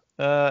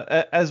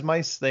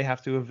mice, they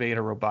have to evade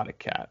a robotic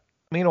cat.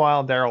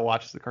 Meanwhile, Daryl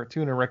watches the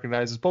cartoon and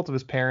recognizes both of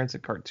his parents in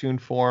cartoon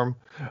form.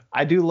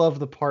 I do love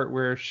the part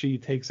where she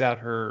takes out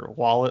her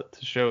wallet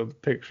to show the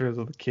pictures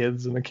of the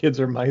kids, and the kids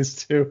are mice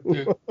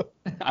too.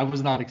 I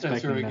was not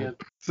expecting really that.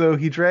 Good. So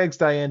he drags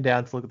Diane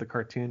down to look at the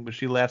cartoon, but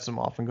she laughs him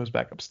off and goes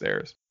back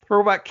upstairs. The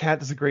robot cat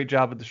does a great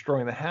job of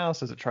destroying the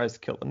house as it tries to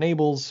kill the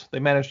Nables. They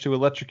manage to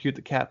electrocute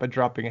the cat by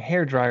dropping a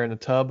hairdryer in the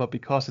tub, but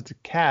because it's a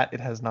cat, it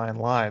has 9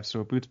 lives,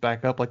 so it boots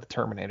back up like the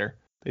Terminator.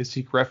 They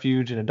seek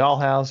refuge in a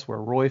dollhouse where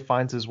Roy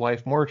finds his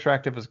wife more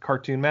attractive as a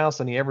cartoon mouse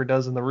than he ever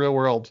does in the real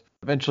world.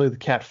 Eventually, the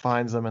cat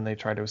finds them and they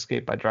try to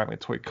escape by driving a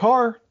toy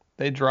car.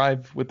 They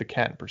drive with the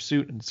cat in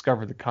pursuit and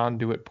discover the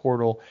conduit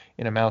portal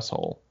in a mouse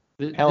hole.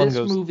 This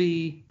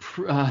movie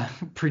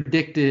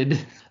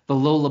predicted the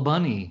Lola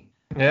Bunny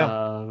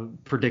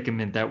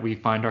predicament that we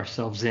find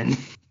ourselves in.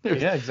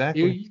 Yeah,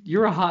 exactly.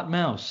 You're a hot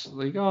mouse.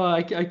 Like, oh,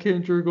 I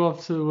can't jerk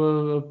off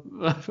to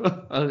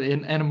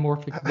an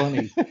anamorphic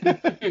bunny.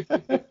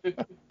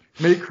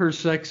 Make her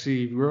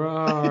sexy.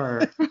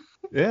 Roar.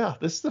 Yeah,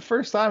 this is the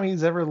first time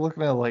he's ever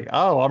looking at like,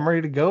 oh, I'm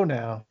ready to go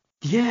now.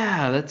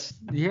 Yeah,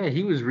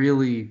 he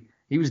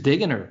was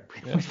digging her.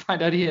 Yeah. We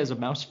find out he has a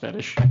mouse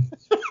fetish.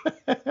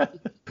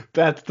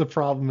 That's the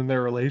problem in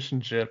their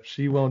relationship.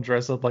 She won't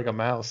dress up like a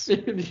mouse.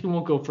 She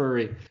won't go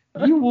furry.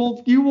 You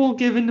won't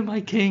give in to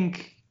my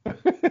kink.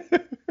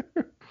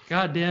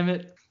 God damn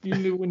it. You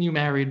knew when you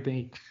married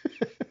me.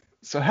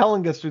 So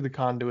Helen gets through the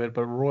conduit,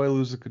 but Roy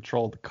loses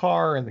control of the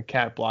car and the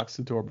cat blocks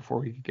the door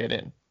before he can get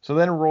in. So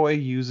then Roy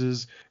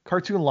uses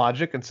cartoon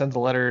logic and sends a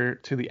letter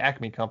to the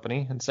Acme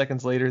Company, and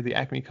seconds later the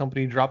Acme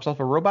Company drops off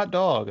a robot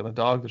dog, and the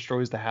dog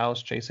destroys the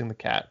house chasing the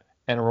cat,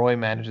 and Roy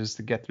manages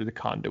to get through the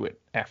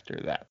conduit after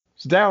that.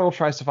 So Daryl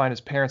tries to find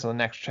his parents on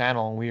the next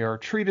channel, and we are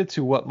treated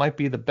to what might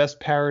be the best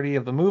parody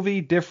of the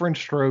movie, Different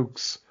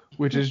Strokes,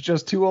 which is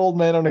just two old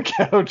men on a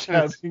couch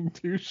having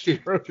two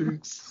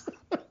strokes.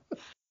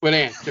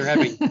 But they're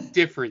having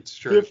different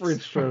strokes.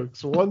 Different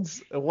strokes. One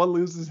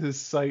loses his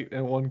sight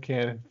and one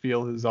can't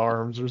feel his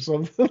arms or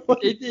something.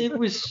 It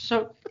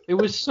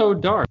was so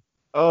dark.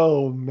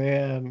 Oh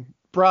man,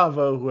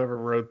 bravo whoever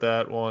wrote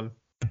that one.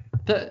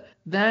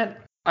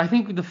 That I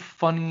think the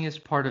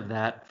funniest part of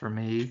that for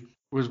me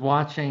was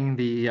watching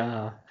the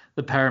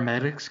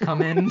paramedics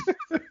come in.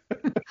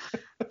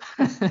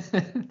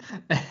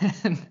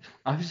 And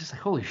I was just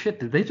like, holy shit,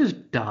 did they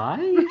just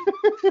die?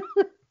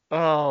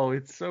 Oh,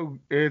 it's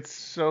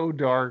so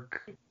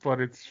dark,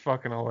 but it's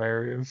fucking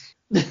hilarious.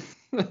 You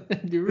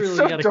really it's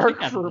so got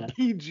dark for a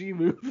PG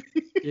movie.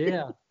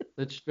 Yeah,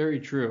 that's very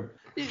true.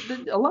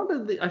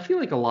 I feel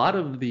like a lot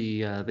of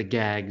the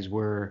gags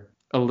were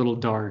a little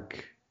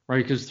dark,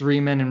 right? Because Three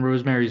Men and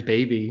Rosemary's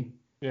Baby.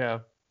 Yeah.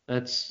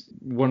 That's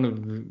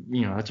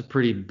that's a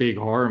pretty big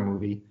horror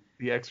movie.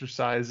 The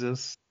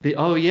Exorcises.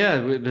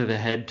 The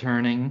head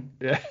turning.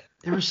 Yeah.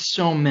 There were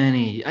so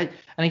many. And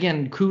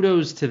again,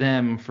 kudos to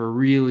them for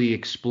really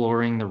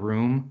exploring the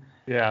room.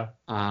 Yeah.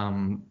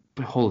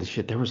 But holy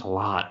shit, there was a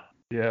lot.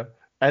 Yeah.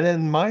 And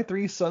then My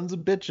Three Sons of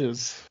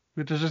Bitches,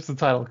 which is just the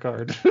title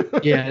card.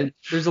 Yeah,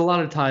 there's a lot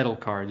of title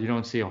cards. You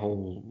don't see a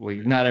whole,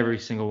 not every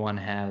single one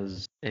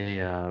has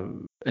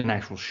an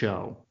actual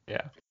show.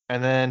 Yeah.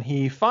 And then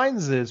he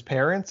finds his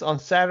parents on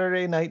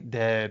Saturday Night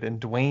Dead in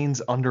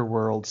Dwayne's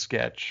Underworld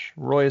sketch.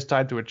 Roy is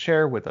tied to a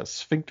chair with a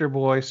Sphincter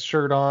Boy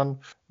shirt on,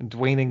 and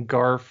Dwayne and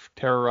Garf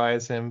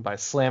terrorize him by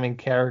slamming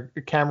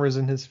cameras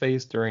in his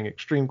face during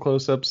extreme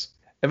close-ups.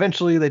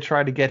 Eventually, they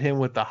try to get him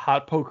with the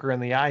hot poker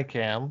and the eye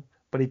cam,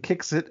 but he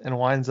kicks it and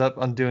winds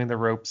up undoing the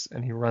ropes,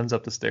 and he runs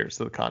up the stairs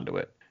to the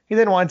conduit. He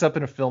then winds up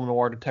in a film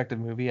noir detective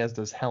movie, as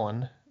does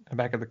Helen. And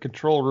back at the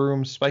control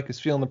room, Spike is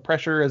feeling the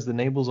pressure as the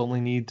Nables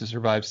only need to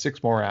survive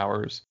 6 more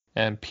hours.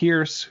 And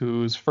Pierce,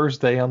 whose first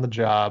day on the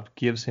job,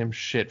 gives him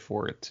shit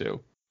for it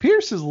too.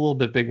 Pierce is a little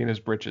bit big in his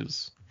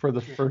britches for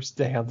the first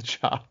day on the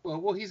job.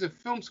 Well, he's a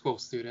film school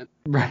student.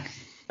 Right.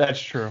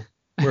 That's true.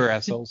 We're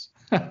assholes.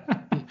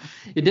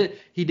 He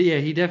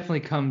definitely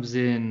comes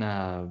in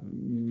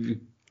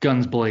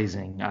guns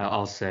blazing,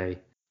 I'll say.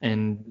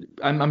 And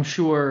I'm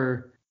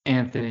sure,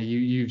 Anthony,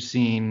 you've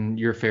seen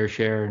your fair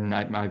share, and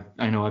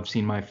I know I've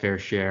seen my fair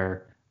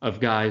share of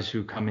guys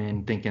who come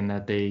in thinking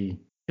that they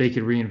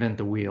could reinvent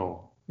the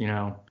wheel,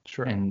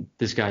 Sure. And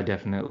this guy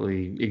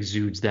definitely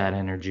exudes that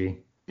energy.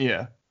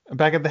 Yeah.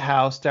 Back at the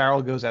house,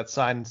 Daryl goes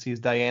outside and sees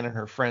Diane and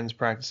her friends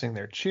practicing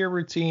their cheer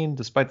routine,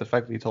 despite the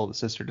fact that he told his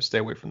sister to stay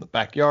away from the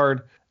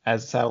backyard.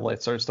 As the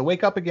satellite starts to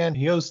wake up again,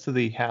 he goes to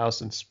the house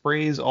and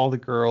sprays all the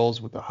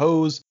girls with a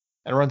hose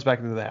and runs back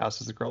into the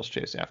house as the girls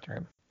chase after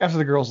him. After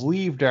the girls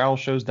leave, Daryl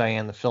shows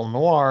Diane the film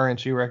noir, and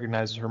she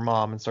recognizes her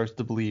mom and starts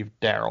to believe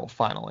Daryl,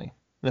 finally.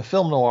 In the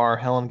film noir,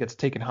 Helen gets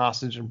taken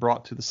hostage and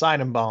brought to the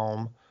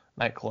Seidenbaum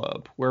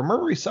nightclub, where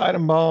Murray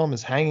Seidenbaum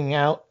is hanging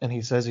out, and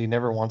he says he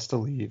never wants to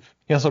leave.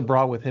 He also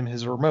brought with him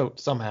his remote,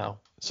 somehow.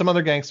 Some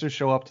other gangsters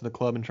show up to the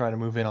club and try to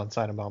move in on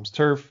Seidenbaum's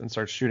turf and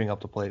start shooting up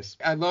the place.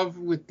 I love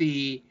with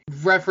the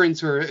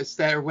reference or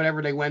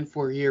whatever they went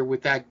for here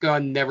with that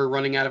gun never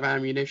running out of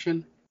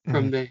ammunition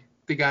from the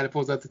guy that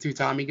pulls out the 2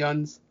 Tommy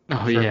guns.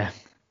 Oh, yeah.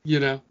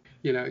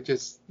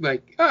 Just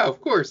like, oh,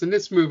 of course, in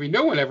this movie,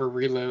 no one ever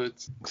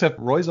reloads. Except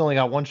Roy's only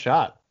got 1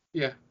 shot.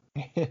 Yeah.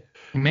 He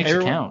makes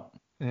it count.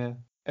 Yeah.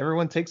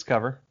 Everyone takes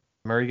cover.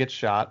 Murray gets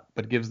shot,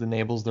 but gives the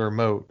Nables the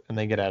remote, and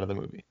they get out of the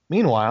movie.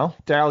 Meanwhile,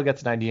 Daryl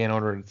gets an idea in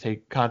order to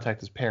contact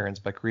his parents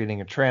by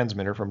creating a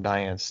transmitter from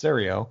Diane's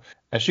stereo,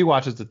 as she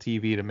watches the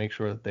TV to make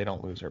sure that they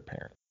don't lose her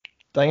parent.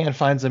 Diane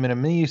finds them in a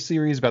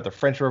mini-series about the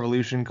French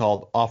Revolution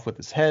called Off With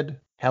His Head.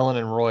 Helen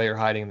and Roy are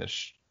hiding in the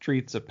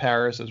treats of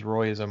Paris as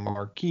Roy is a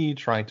marquis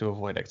trying to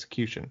avoid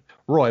execution.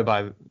 Roy,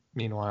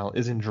 meanwhile,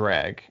 is in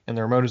drag, and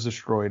the remote is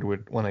destroyed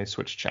when they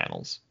switch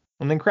channels.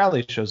 And then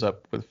Crowley shows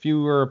up with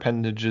fewer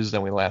appendages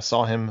than we last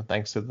saw him,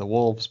 thanks to the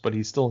wolves, but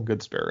he's still in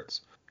good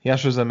spirits. He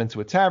ushers them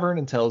into a tavern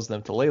and tells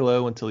them to lay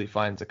low until he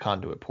finds a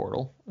conduit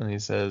portal, and he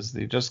says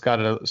they just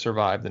gotta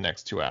survive the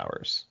next 2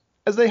 hours.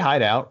 As they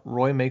hide out,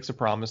 Roy makes a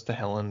promise to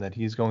Helen that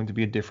he's going to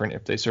be different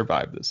if they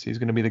survive this. He's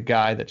going to be the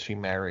guy that she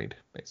married,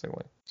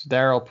 basically. So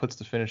Daryl puts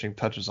the finishing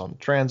touches on the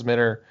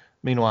transmitter.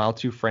 Meanwhile,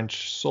 2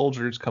 French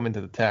soldiers come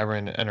into the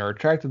tavern and are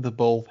attracted to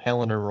both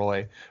Helen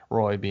and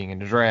Roy being in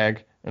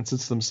drag, and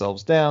sits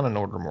themselves down and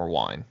order more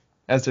wine.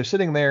 As they're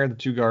sitting there, the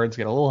 2 guards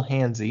get a little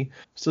handsy,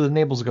 so the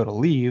Nables go to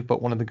leave,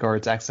 but one of the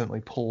guards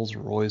accidentally pulls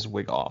Roy's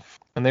wig off.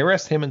 And they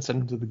arrest him and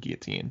send him to the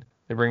guillotine.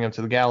 They bring him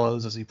to the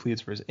gallows as he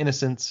pleads for his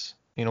innocence.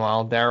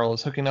 Meanwhile, Daryl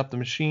is hooking up the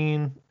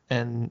machine,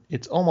 and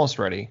it's almost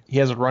ready. He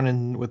has a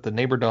run-in with the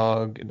neighbor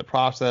dog in the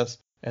process.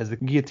 As the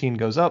guillotine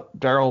goes up,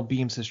 Daryl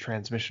beams his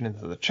transmission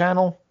into the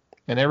channel,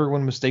 and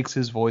everyone mistakes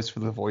his voice for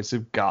the voice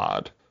of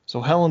God.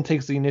 So Helen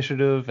takes the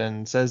initiative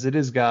and says it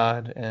is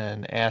God,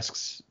 and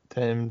asks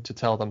him to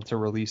tell them to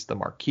release the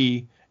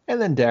marquee, and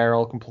then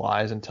Daryl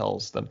complies and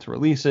tells them to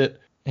release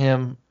it.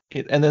 And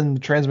then the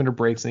transmitter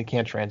breaks, and he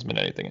can't transmit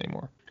anything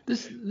anymore.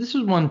 This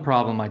is one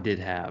problem I did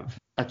have.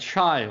 A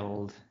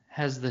child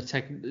has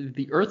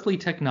the earthly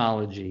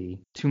technology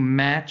to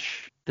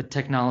match the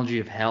technology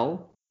of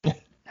hell.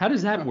 How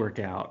does that work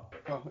out?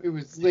 Oh, it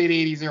was late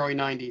 80s, early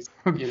 90s,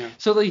 you know.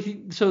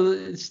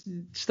 So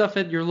stuff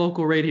at your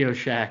local Radio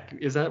Shack,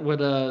 is that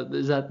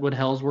what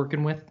hell's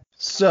working with?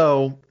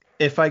 So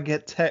if I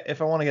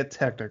want to get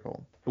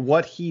technical,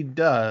 what he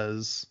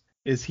does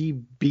is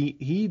he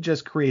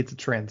just creates a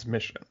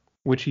transmission,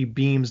 which he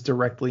beams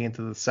directly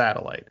into the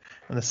satellite.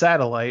 And the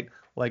satellite,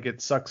 like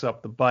it sucks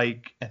up the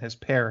bike and his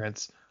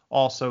parents,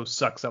 also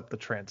sucks up the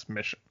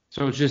transmission.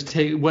 So it's just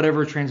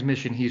whatever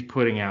transmission he's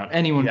putting out.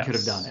 Anyone could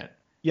have done it.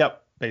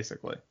 Yep,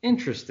 basically.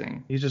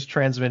 Interesting. He's just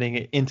transmitting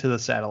it into the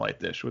satellite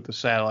dish, with the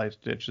satellite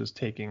dish just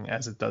taking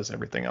as it does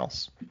everything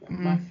else.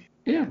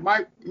 Yeah.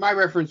 My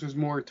reference was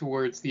more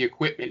towards the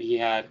equipment he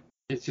had.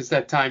 It's just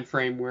that time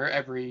frame where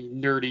every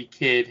nerdy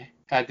kid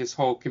had this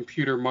whole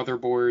computer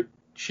motherboard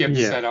chip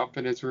set up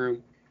in his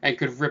room and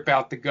could rip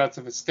out the guts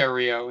of a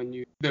stereo and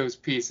use those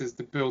pieces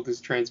to build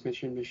his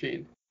transmission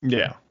machine.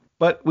 Yeah.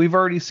 But we've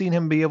already seen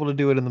him be able to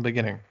do it in the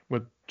beginning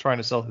with trying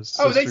to sell his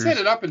sister's they set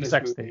it up in this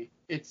movie. Tape.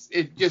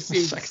 It just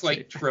seems a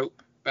slight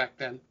trope back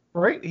then.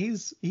 Right?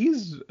 He's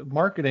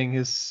marketing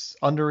his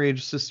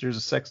underage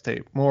sister's sex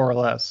tape, more or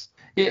less.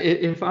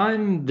 If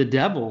I'm the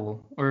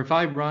devil, or if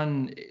I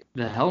run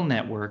the Hell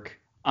Network,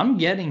 I'm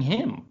getting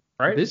him.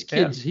 Right? This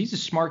kid's he's a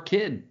smart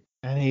kid.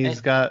 And he's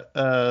got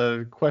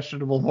a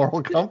questionable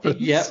moral compass.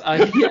 Yeah.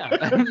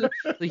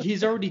 Like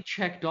he's already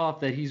checked off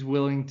that he's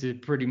willing to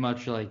pretty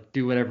much like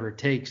do whatever it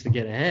takes to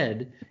get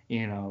ahead,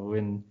 you know.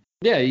 And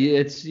yeah,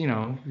 it's, you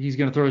know, he's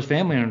gonna throw his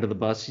family under the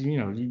bus. You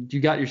know, you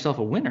got yourself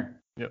a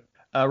winner. Yep.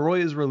 Roy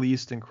is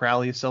released, and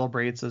Crowley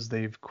celebrates as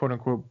they've quote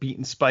unquote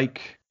beaten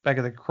Spike. Back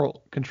at the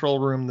control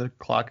room, the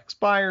clock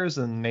expires,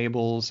 and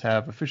Nables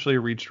have officially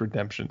reached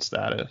redemption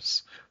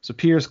status. So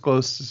Pierce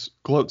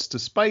gloats to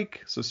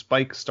Spike, so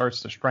Spike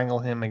starts to strangle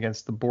him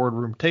against the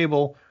boardroom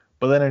table,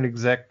 but then an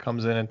exec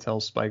comes in and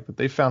tells Spike that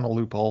they found a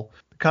loophole.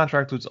 The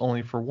contract was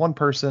only for one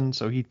person,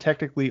 so he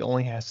technically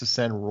only has to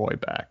send Roy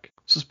back.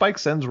 So Spike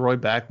sends Roy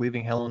back,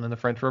 leaving Helen in the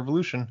French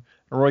Revolution,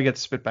 and Roy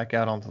gets spit back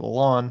out onto the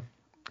lawn.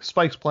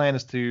 Spike's plan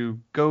is to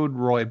goad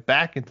Roy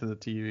back into the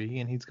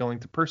TV, and he's going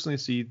to personally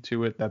see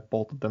to it that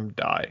both of them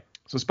die.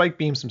 So Spike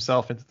beams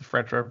himself into the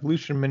French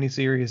Revolution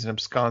miniseries and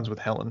absconds with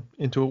Helen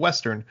into a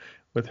Western,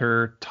 with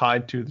her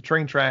tied to the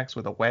train tracks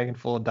with a wagon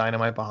full of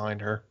dynamite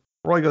behind her.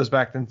 Roy goes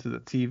back into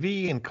the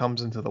TV and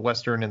comes into the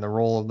Western in the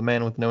role of the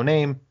man with no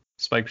name.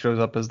 Spike shows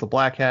up as the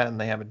Black Hat,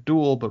 and they have a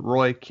duel, but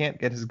Roy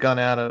can't get his gun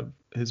out of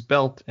his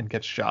belt and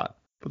gets shot.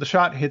 But the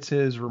shot hits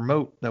his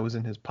remote that was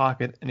in his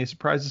pocket, and he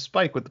surprises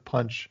Spike with the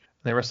punch.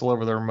 They wrestle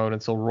over the remote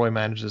until Roy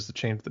manages to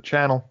change the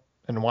channel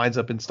and winds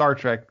up in Star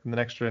Trek: The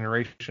Next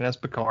Generation as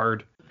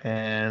Picard.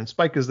 And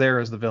Spike is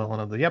there as the villain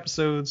of the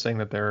episode, saying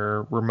that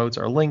their remotes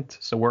are linked,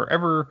 so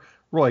wherever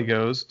Roy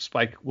goes,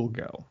 Spike will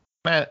go.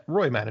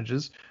 Roy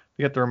manages to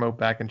get the remote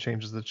back and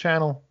changes the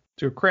channel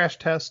to a crash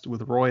test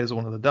with Roy as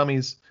one of the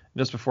dummies.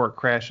 And just before it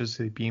crashes,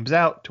 he beams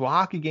out to a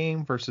hockey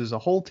game versus a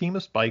whole team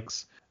of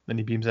Spikes. Then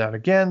he beams out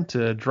again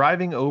to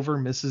driving over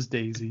Mrs.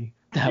 Daisy.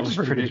 That was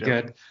pretty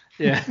good.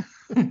 Yeah.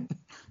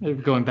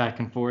 Going back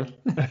and forth.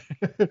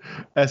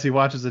 As he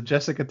watches a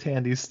Jessica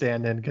Tandy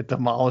stand-in get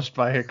demolished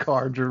by a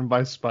car driven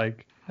by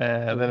Spike.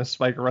 And then a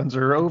Spike runs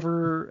her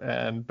over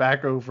and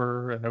back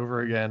over and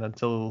over again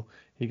until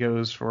he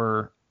goes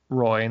for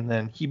Roy. And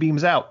then he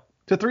beams out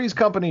to Three's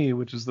Company,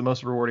 which is the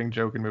most rewarding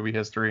joke in movie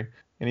history.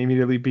 And he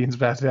immediately beams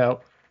back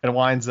out and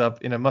winds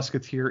up in a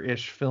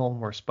Musketeer-ish film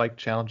where Spike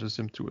challenges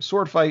him to a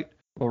sword fight.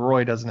 Well,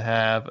 Roy doesn't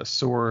have a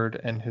sword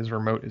and his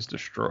remote is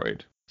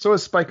destroyed. So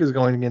as Spike is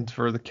going in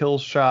for the kill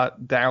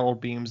shot, Daryl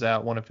beams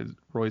out one of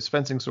Roy's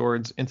fencing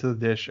swords into the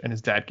dish and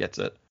his dad gets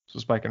it. So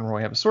Spike and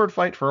Roy have a sword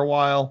fight for a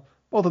while,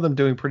 both of them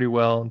doing pretty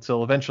well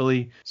until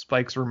eventually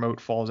Spike's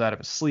remote falls out of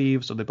his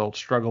sleeve, so they both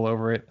struggle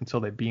over it until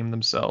they beam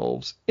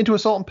themselves into a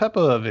Salt and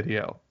Pepper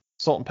video.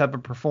 Salt and Pepper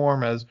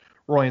perform as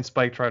Roy and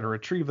Spike try to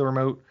retrieve the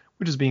remote,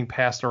 which is being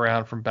passed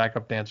around from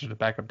backup dancer to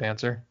backup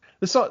dancer.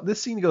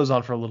 This scene goes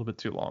on for a little bit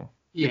too long.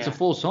 Yeah. It's a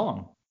full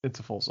song.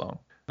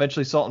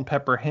 Eventually, Salt and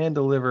Pepper hand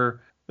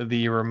deliver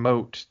the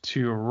remote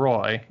to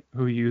Roy,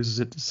 who uses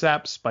it to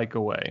sap Spike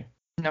away.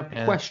 Now,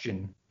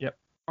 question. Yep.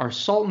 Are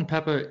Salt and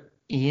Pepper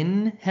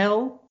in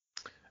hell?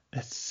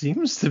 It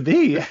seems to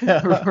be.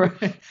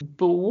 Right.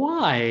 But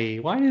why?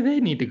 Why do they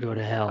need to go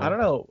to hell? I don't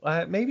know.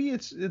 Maybe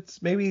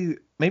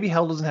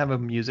hell doesn't have a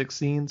music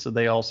scene, so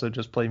they also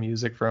just play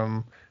music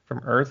from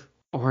Earth.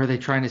 Or are they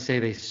trying to say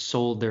they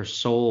sold their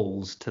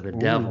souls to the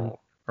devil?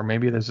 Or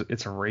maybe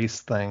it's a race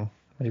thing.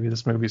 Maybe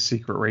this movie's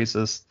secret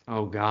racist.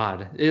 Oh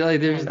God!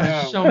 There's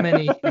so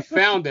many. We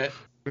found it.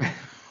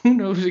 Who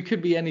knows? It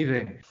could be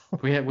anything.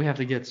 We have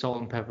to get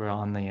Salt and Pepper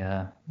on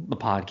the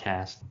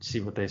podcast. See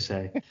what they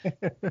say.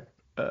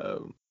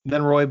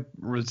 Then Roy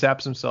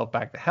zaps himself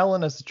back to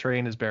Helen as the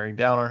train is bearing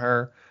down on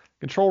her.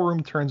 Control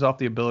room turns off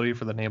the ability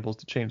for the Nables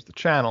to change the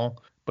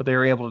channel, but they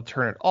are able to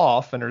turn it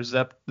off and are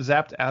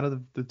zapped out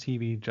of the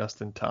TV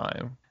just in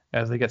time.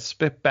 As they get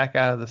spit back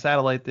out of the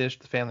satellite dish,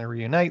 the family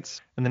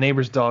reunites, and the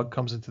neighbor's dog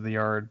comes into the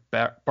yard,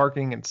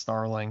 barking and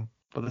snarling.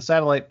 But the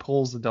satellite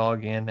pulls the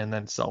dog in and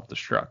then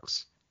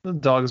self-destructs. The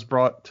dog is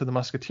brought to the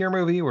Musketeer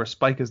movie, where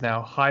Spike is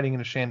now hiding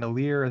in a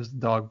chandelier as the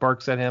dog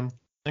barks at him.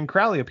 And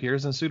Crowley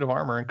appears in a suit of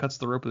armor and cuts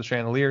the rope of the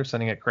chandelier,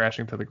 sending it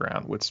crashing to the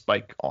ground with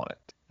Spike on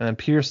it. And then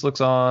Pierce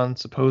looks on,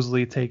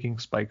 supposedly taking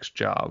Spike's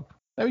job.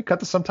 Then we cut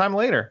to some time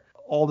later.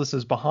 All this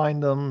is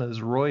behind them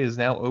as Roy is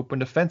now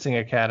opened a fencing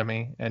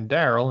academy, and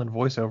Daryl in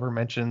voiceover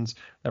mentions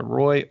that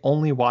Roy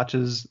only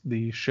watches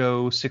the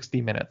show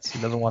 60 Minutes.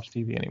 He doesn't watch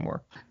TV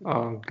anymore.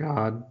 Oh,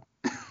 God.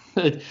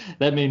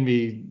 That made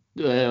me,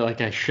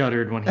 I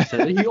shuddered when he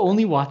said he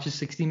only watches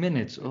 60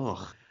 Minutes.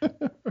 Ugh.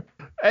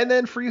 And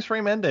then freeze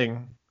frame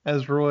ending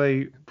as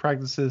Roy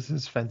practices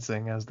his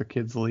fencing as the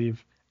kids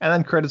leave. And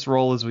then credits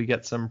roll as we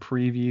get some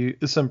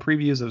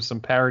previews of some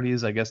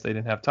parodies I guess they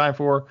didn't have time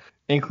for,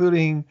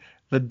 including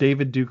the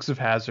David Dukes of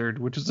Hazzard,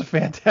 which is a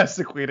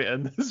fantastic way to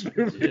end this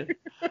movie.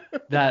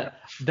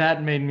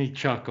 That made me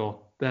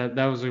chuckle.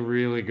 That was a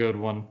really good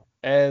one.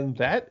 And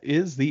that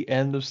is the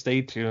end of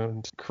Stay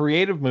Tuned.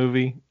 Creative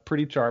movie,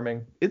 pretty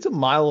charming. It's a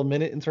mile a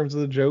minute in terms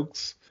of the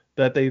jokes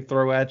that they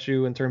throw at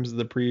you in terms of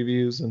the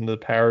previews and the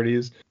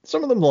parodies.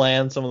 Some of them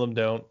land, some of them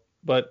don't.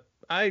 But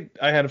I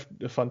had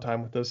a fun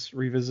time with this,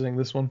 revisiting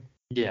this one.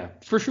 Yeah,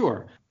 for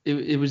sure.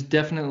 It was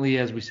definitely,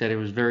 as we said, it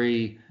was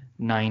very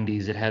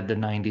 90s. It had the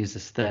 90s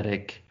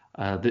aesthetic.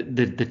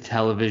 The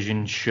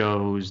television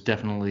shows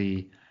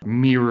definitely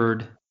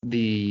mirrored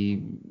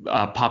the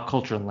pop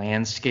culture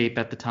landscape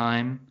at the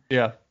time.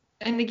 Yeah.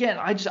 And again,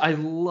 I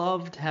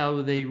loved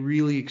how they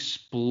really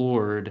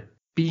explored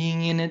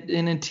being in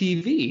a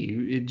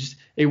TV.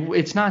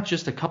 It's not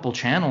just a couple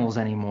channels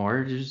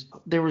anymore.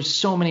 There were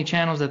so many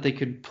channels that they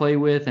could play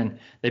with, and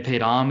they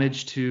paid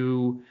homage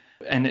to.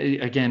 And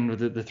again,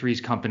 the Three's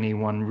Company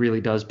one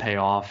really does pay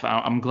off.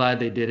 I'm glad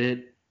they did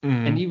it.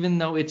 Mm-hmm. And even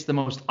though it's the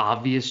most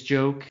obvious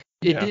joke,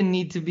 it didn't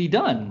need to be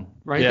done,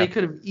 right? Yeah. They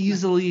could have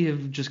easily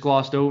have just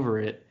glossed over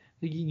it.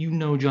 You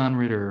know John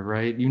Ritter,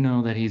 right? You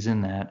know that he's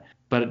in that.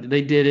 But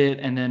they did it,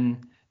 and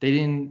then they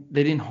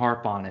didn't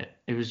harp on it.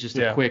 It was just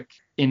a quick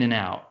in and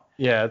out.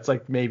 Yeah, it's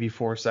like maybe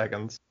 4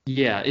 seconds.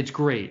 Yeah, it's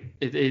great.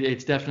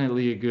 It's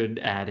definitely a good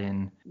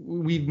add-in.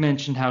 We've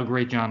mentioned how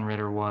great John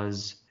Ritter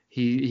was.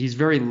 He's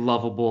very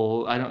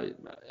lovable.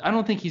 I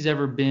don't think he's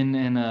ever been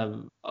in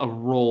a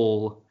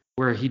role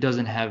where he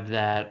doesn't have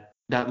that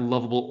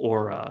lovable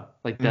aura,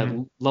 like that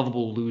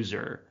lovable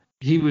loser.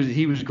 He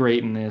was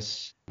great in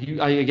this.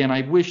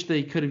 I wish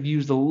they could have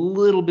used a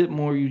little bit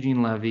more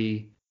Eugene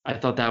Levy. I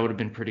thought that would have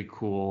been pretty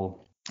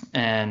cool.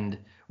 And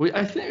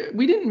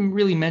we didn't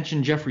really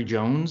mention Jeffrey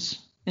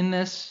Jones in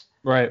this,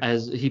 right?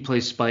 As he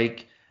plays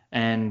Spike,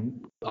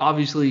 and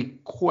obviously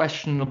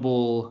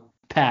questionable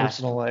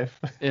past,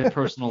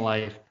 personal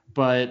life.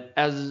 But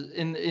as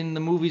in the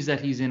movies that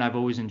he's in, I've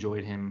always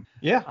enjoyed him.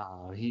 Yeah.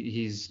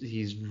 He's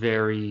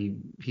very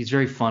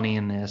funny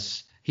in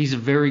this. He's a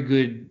very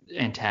good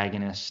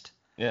antagonist.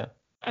 Yeah.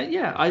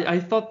 I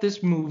thought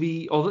this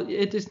movie, although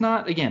it's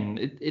not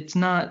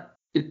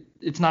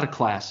a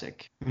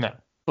classic. No.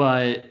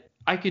 But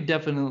I could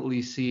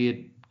definitely see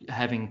it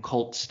having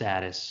cult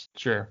status.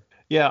 Sure.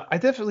 Yeah, I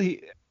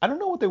don't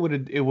know what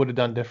it would have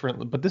done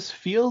differently, but this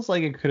feels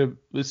like it could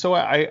have. So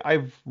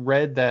I've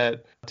read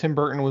that Tim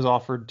Burton was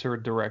offered to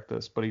direct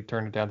this, but he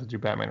turned it down to do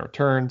Batman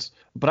Returns.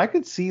 But I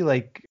could see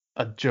like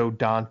a Joe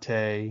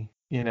Dante,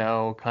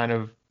 kind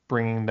of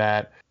bringing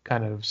that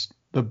kind of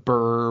the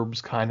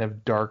Burbs kind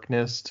of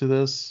darkness to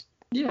this.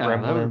 Yeah,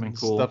 that would have been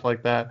cool. Stuff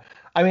like that.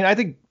 I mean, I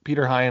think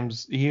Peter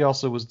Hyams, he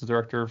also was the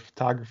director of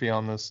photography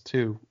on this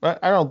too.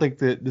 I don't think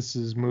that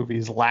movie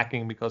is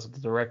lacking because of the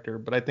director,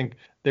 but I think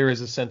there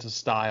is a sense of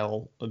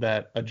style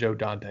that a Joe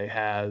Dante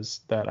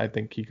has that I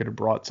think he could have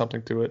brought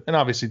something to it. And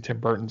obviously Tim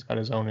Burton's got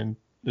his own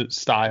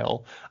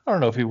style. I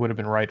don't know if he would have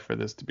been right for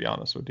this, to be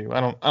honest with you. I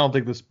don't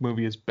think this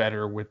movie is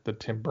better with the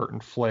Tim Burton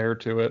flair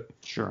to it.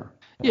 Sure.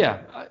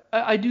 Yeah,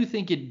 I do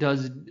think it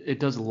does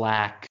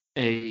lack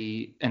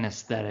an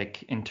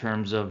aesthetic in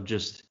terms of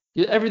just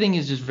everything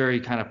is just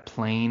very kind of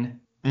plain.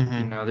 Mm-hmm.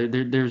 You know,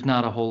 there's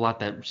not a whole lot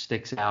that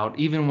sticks out.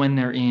 Even when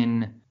they're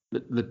in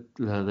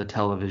the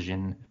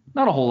television,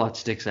 not a whole lot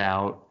sticks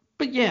out.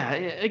 But yeah,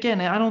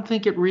 again, I don't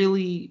think it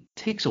really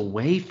takes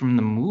away from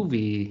the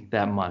movie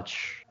that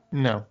much.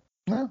 No,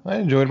 I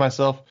enjoyed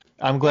myself.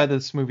 I'm glad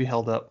this movie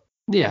held up.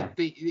 Yeah.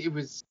 It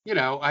was,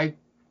 I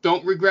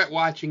don't regret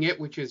watching it,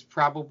 which is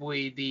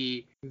probably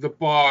the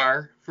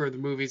bar for the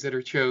movies that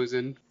are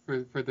chosen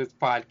for this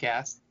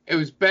podcast. It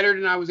was better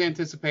than I was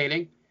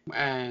anticipating,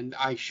 and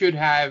I should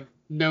have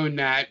known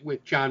that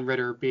with John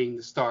Ritter being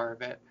the star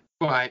of it.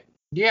 But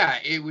yeah,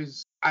 it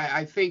was.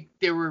 I think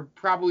there were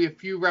probably a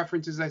few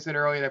references I said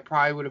earlier that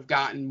probably would have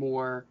gotten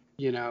more,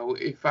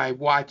 if I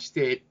watched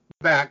it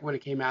back when it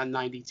came out in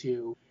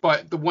 '92.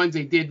 But the ones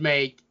they did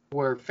make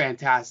were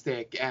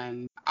fantastic,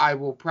 and I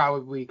will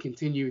probably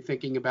continue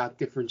thinking about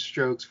Different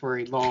Strokes for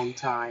a long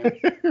time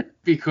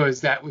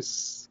because that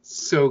was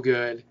so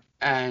good.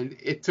 And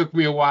it took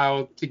me a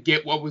while to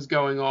get what was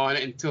going on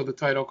until the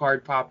title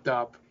card popped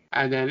up.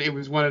 And then it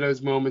was one of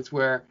those moments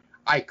where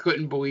I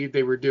couldn't believe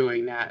they were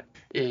doing that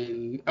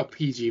in a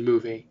PG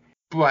movie.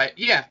 But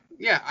yeah,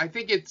 I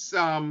think it's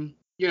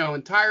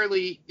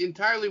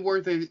entirely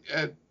worth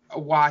a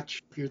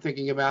watch if you're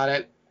thinking about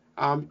it.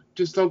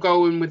 Just don't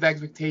go in with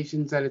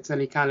expectations that it's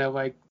any kind of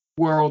like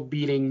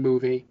world-beating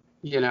movie.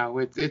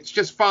 It's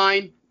just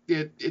fine.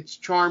 It's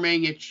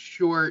charming. It's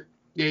short.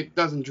 It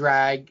doesn't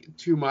drag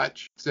too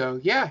much. So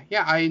yeah,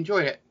 I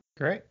enjoyed it.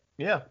 Great.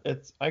 Yeah,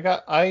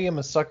 I am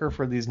a sucker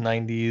for these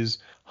 90s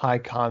high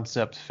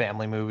concept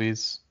family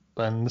movies,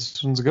 and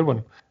this one's a good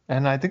one.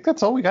 And I think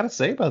that's all we got to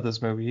say about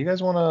this movie. You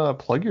guys want to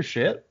plug your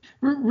shit?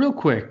 Real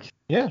quick.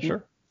 Yeah,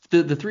 sure.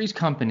 The Three's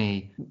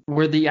Company,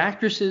 were the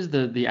actresses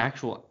the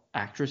actual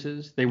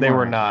actresses? They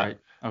were not. Right?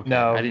 Okay.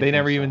 No, they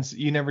never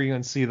you never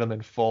even see them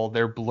in full.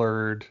 They're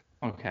blurred.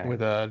 Okay.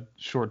 With a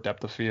short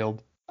depth of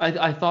field.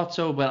 I thought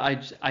so, but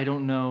I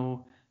don't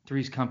know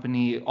Three's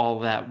Company all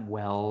that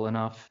well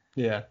enough.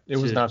 Yeah, it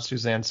was not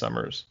Suzanne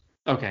Summers.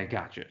 Okay,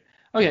 gotcha.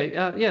 Okay,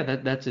 yeah,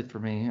 that's it for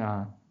me.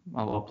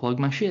 I'll plug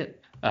my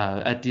shit.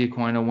 At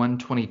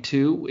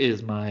Diaquino122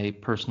 is my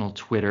personal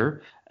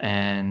Twitter,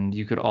 and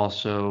you could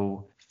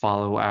also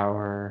follow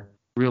our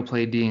Real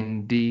Play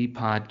D&D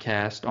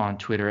podcast on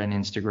Twitter and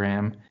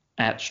Instagram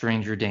at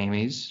Stranger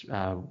Damies.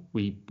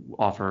 We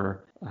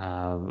offer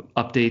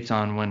updates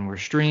on when we're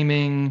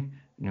streaming,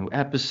 new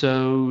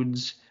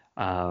episodes,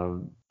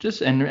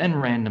 just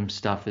and random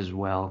stuff as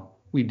well.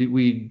 We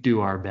do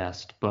our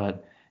best,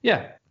 but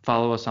yeah,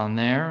 follow us on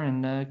there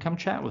and come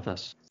chat with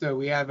us. So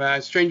we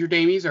have Stranger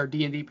Damies, our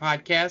D&D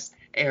podcast,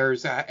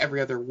 airs every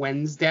other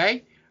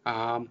Wednesday.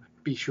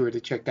 Be sure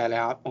to check that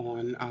out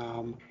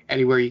on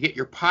anywhere you get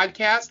your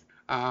podcast.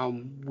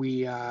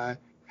 We have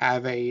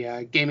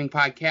a gaming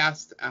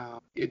podcast.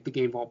 The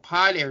Game Vault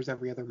Pod airs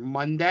every other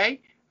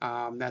Monday.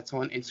 That's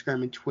on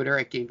Instagram and Twitter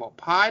at Game Vault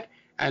Pod.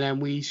 And then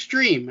we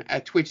stream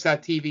at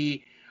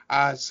twitch.tv/Game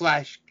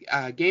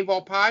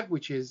Vault Pod,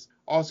 which is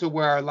also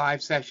where our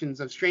live sessions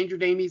of Stranger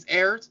Damies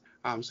airs.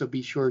 So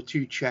be sure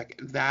to check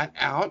that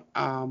out.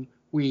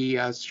 We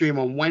stream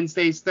on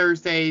Wednesdays,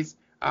 Thursdays,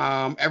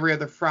 every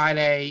other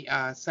Friday,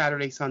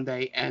 Saturday,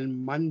 Sunday,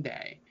 and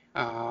Monday.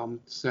 Yeah,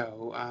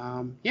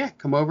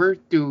 come over,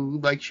 do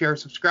like, share,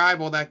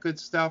 subscribe, all that good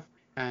stuff.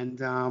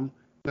 And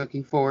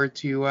looking forward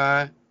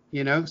to,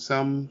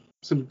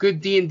 some good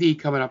D&D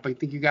coming up. I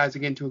think you guys are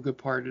getting to a good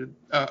part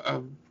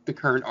of the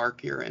current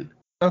arc you're in.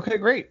 Okay,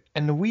 great.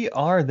 And we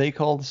are They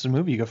Call This a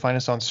Movie. You can find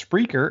us on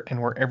Spreaker and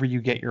wherever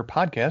you get your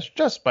podcast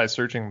just by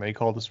searching They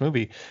Call This a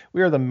Movie.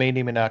 We are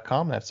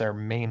themaindamie.com. That's our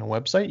main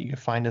website. You can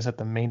find us at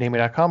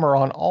themaindamie.com or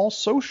on all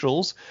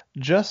socials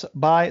just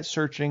by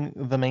searching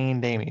The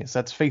Main Damies.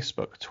 That's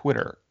Facebook,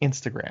 Twitter,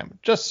 Instagram.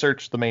 Just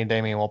search The Main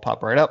Damie and we'll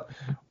pop right up.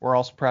 We're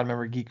also proud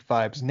member of Geek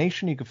Vibes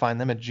Nation. You can find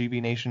them at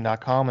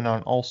gbnation.com and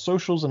on all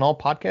socials and all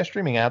podcast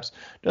streaming apps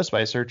just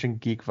by searching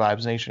Geek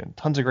Vibes Nation.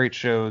 Tons of great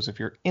shows. If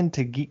you're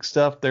into geek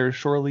stuff, there's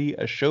surely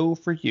a show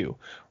for you.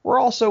 We're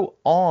also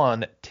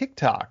on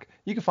TikTok.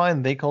 You can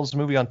find They Call This a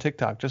Movie on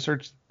TikTok. Just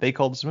search They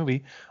Call This a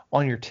Movie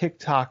on your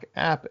TikTok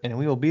app and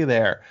we will be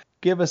there.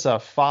 Give us a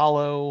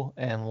follow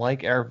and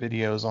like our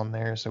videos on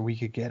there so we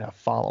could get a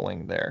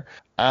following there.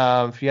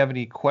 If you have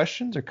any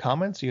questions or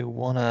comments, you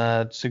want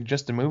to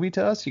suggest a movie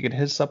to us, you can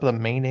hit us up at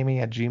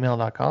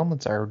themaindamie@gmail.com.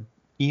 That's our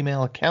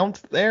email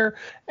account there.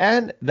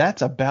 And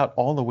that's about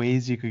all the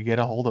ways you could get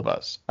a hold of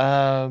us.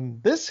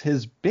 This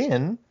has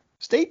been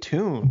Stay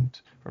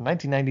Tuned from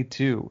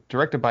 1992,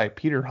 directed by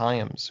Peter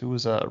Hyams, who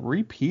was a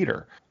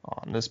repeater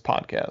on this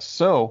podcast.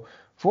 So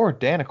for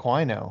Dan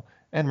Aquino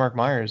And Mark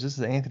Myers, this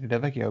is Anthony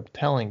DeVecchio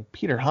telling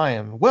Peter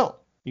Hyam,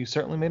 well, you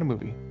certainly made a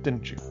movie,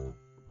 didn't you?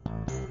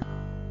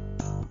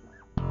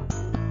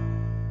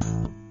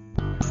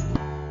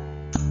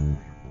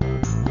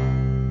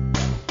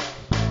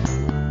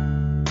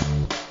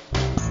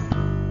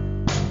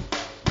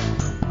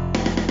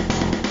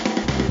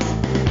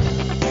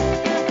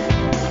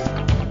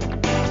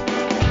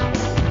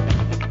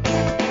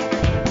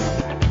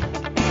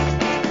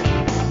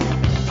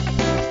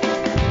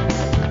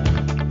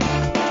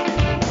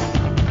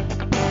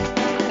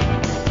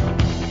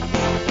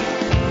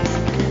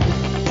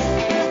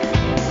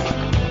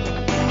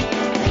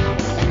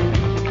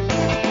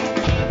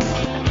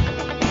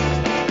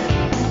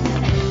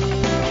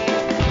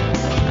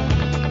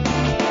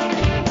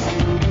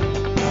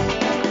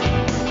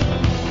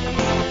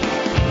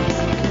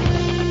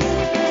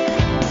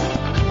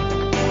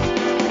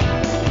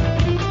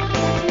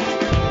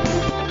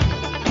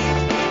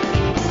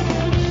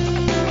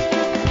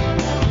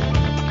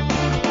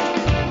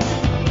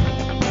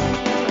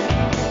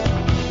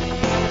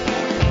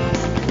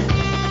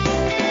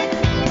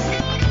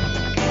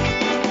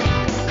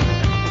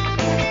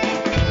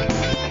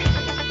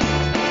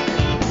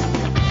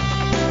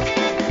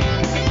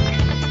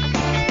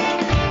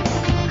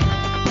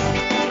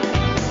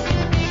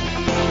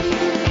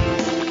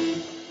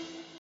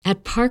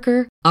 At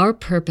Parker, our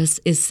purpose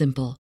is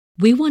simple.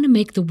 We want to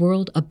make the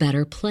world a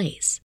better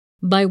place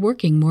by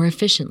working more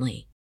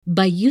efficiently,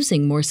 by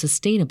using more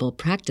sustainable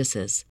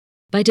practices,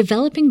 by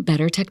developing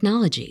better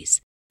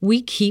technologies.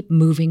 We keep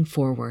moving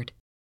forward.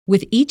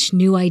 With each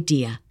new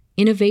idea,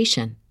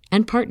 innovation,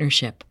 and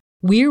partnership,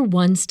 we're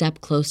one step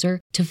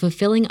closer to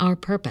fulfilling our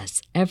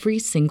purpose every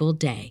single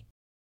day.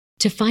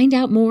 To find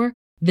out more,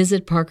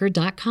 visit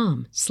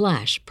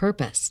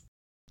parker.com/purpose.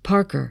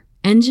 Parker,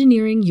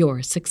 engineering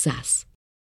your success.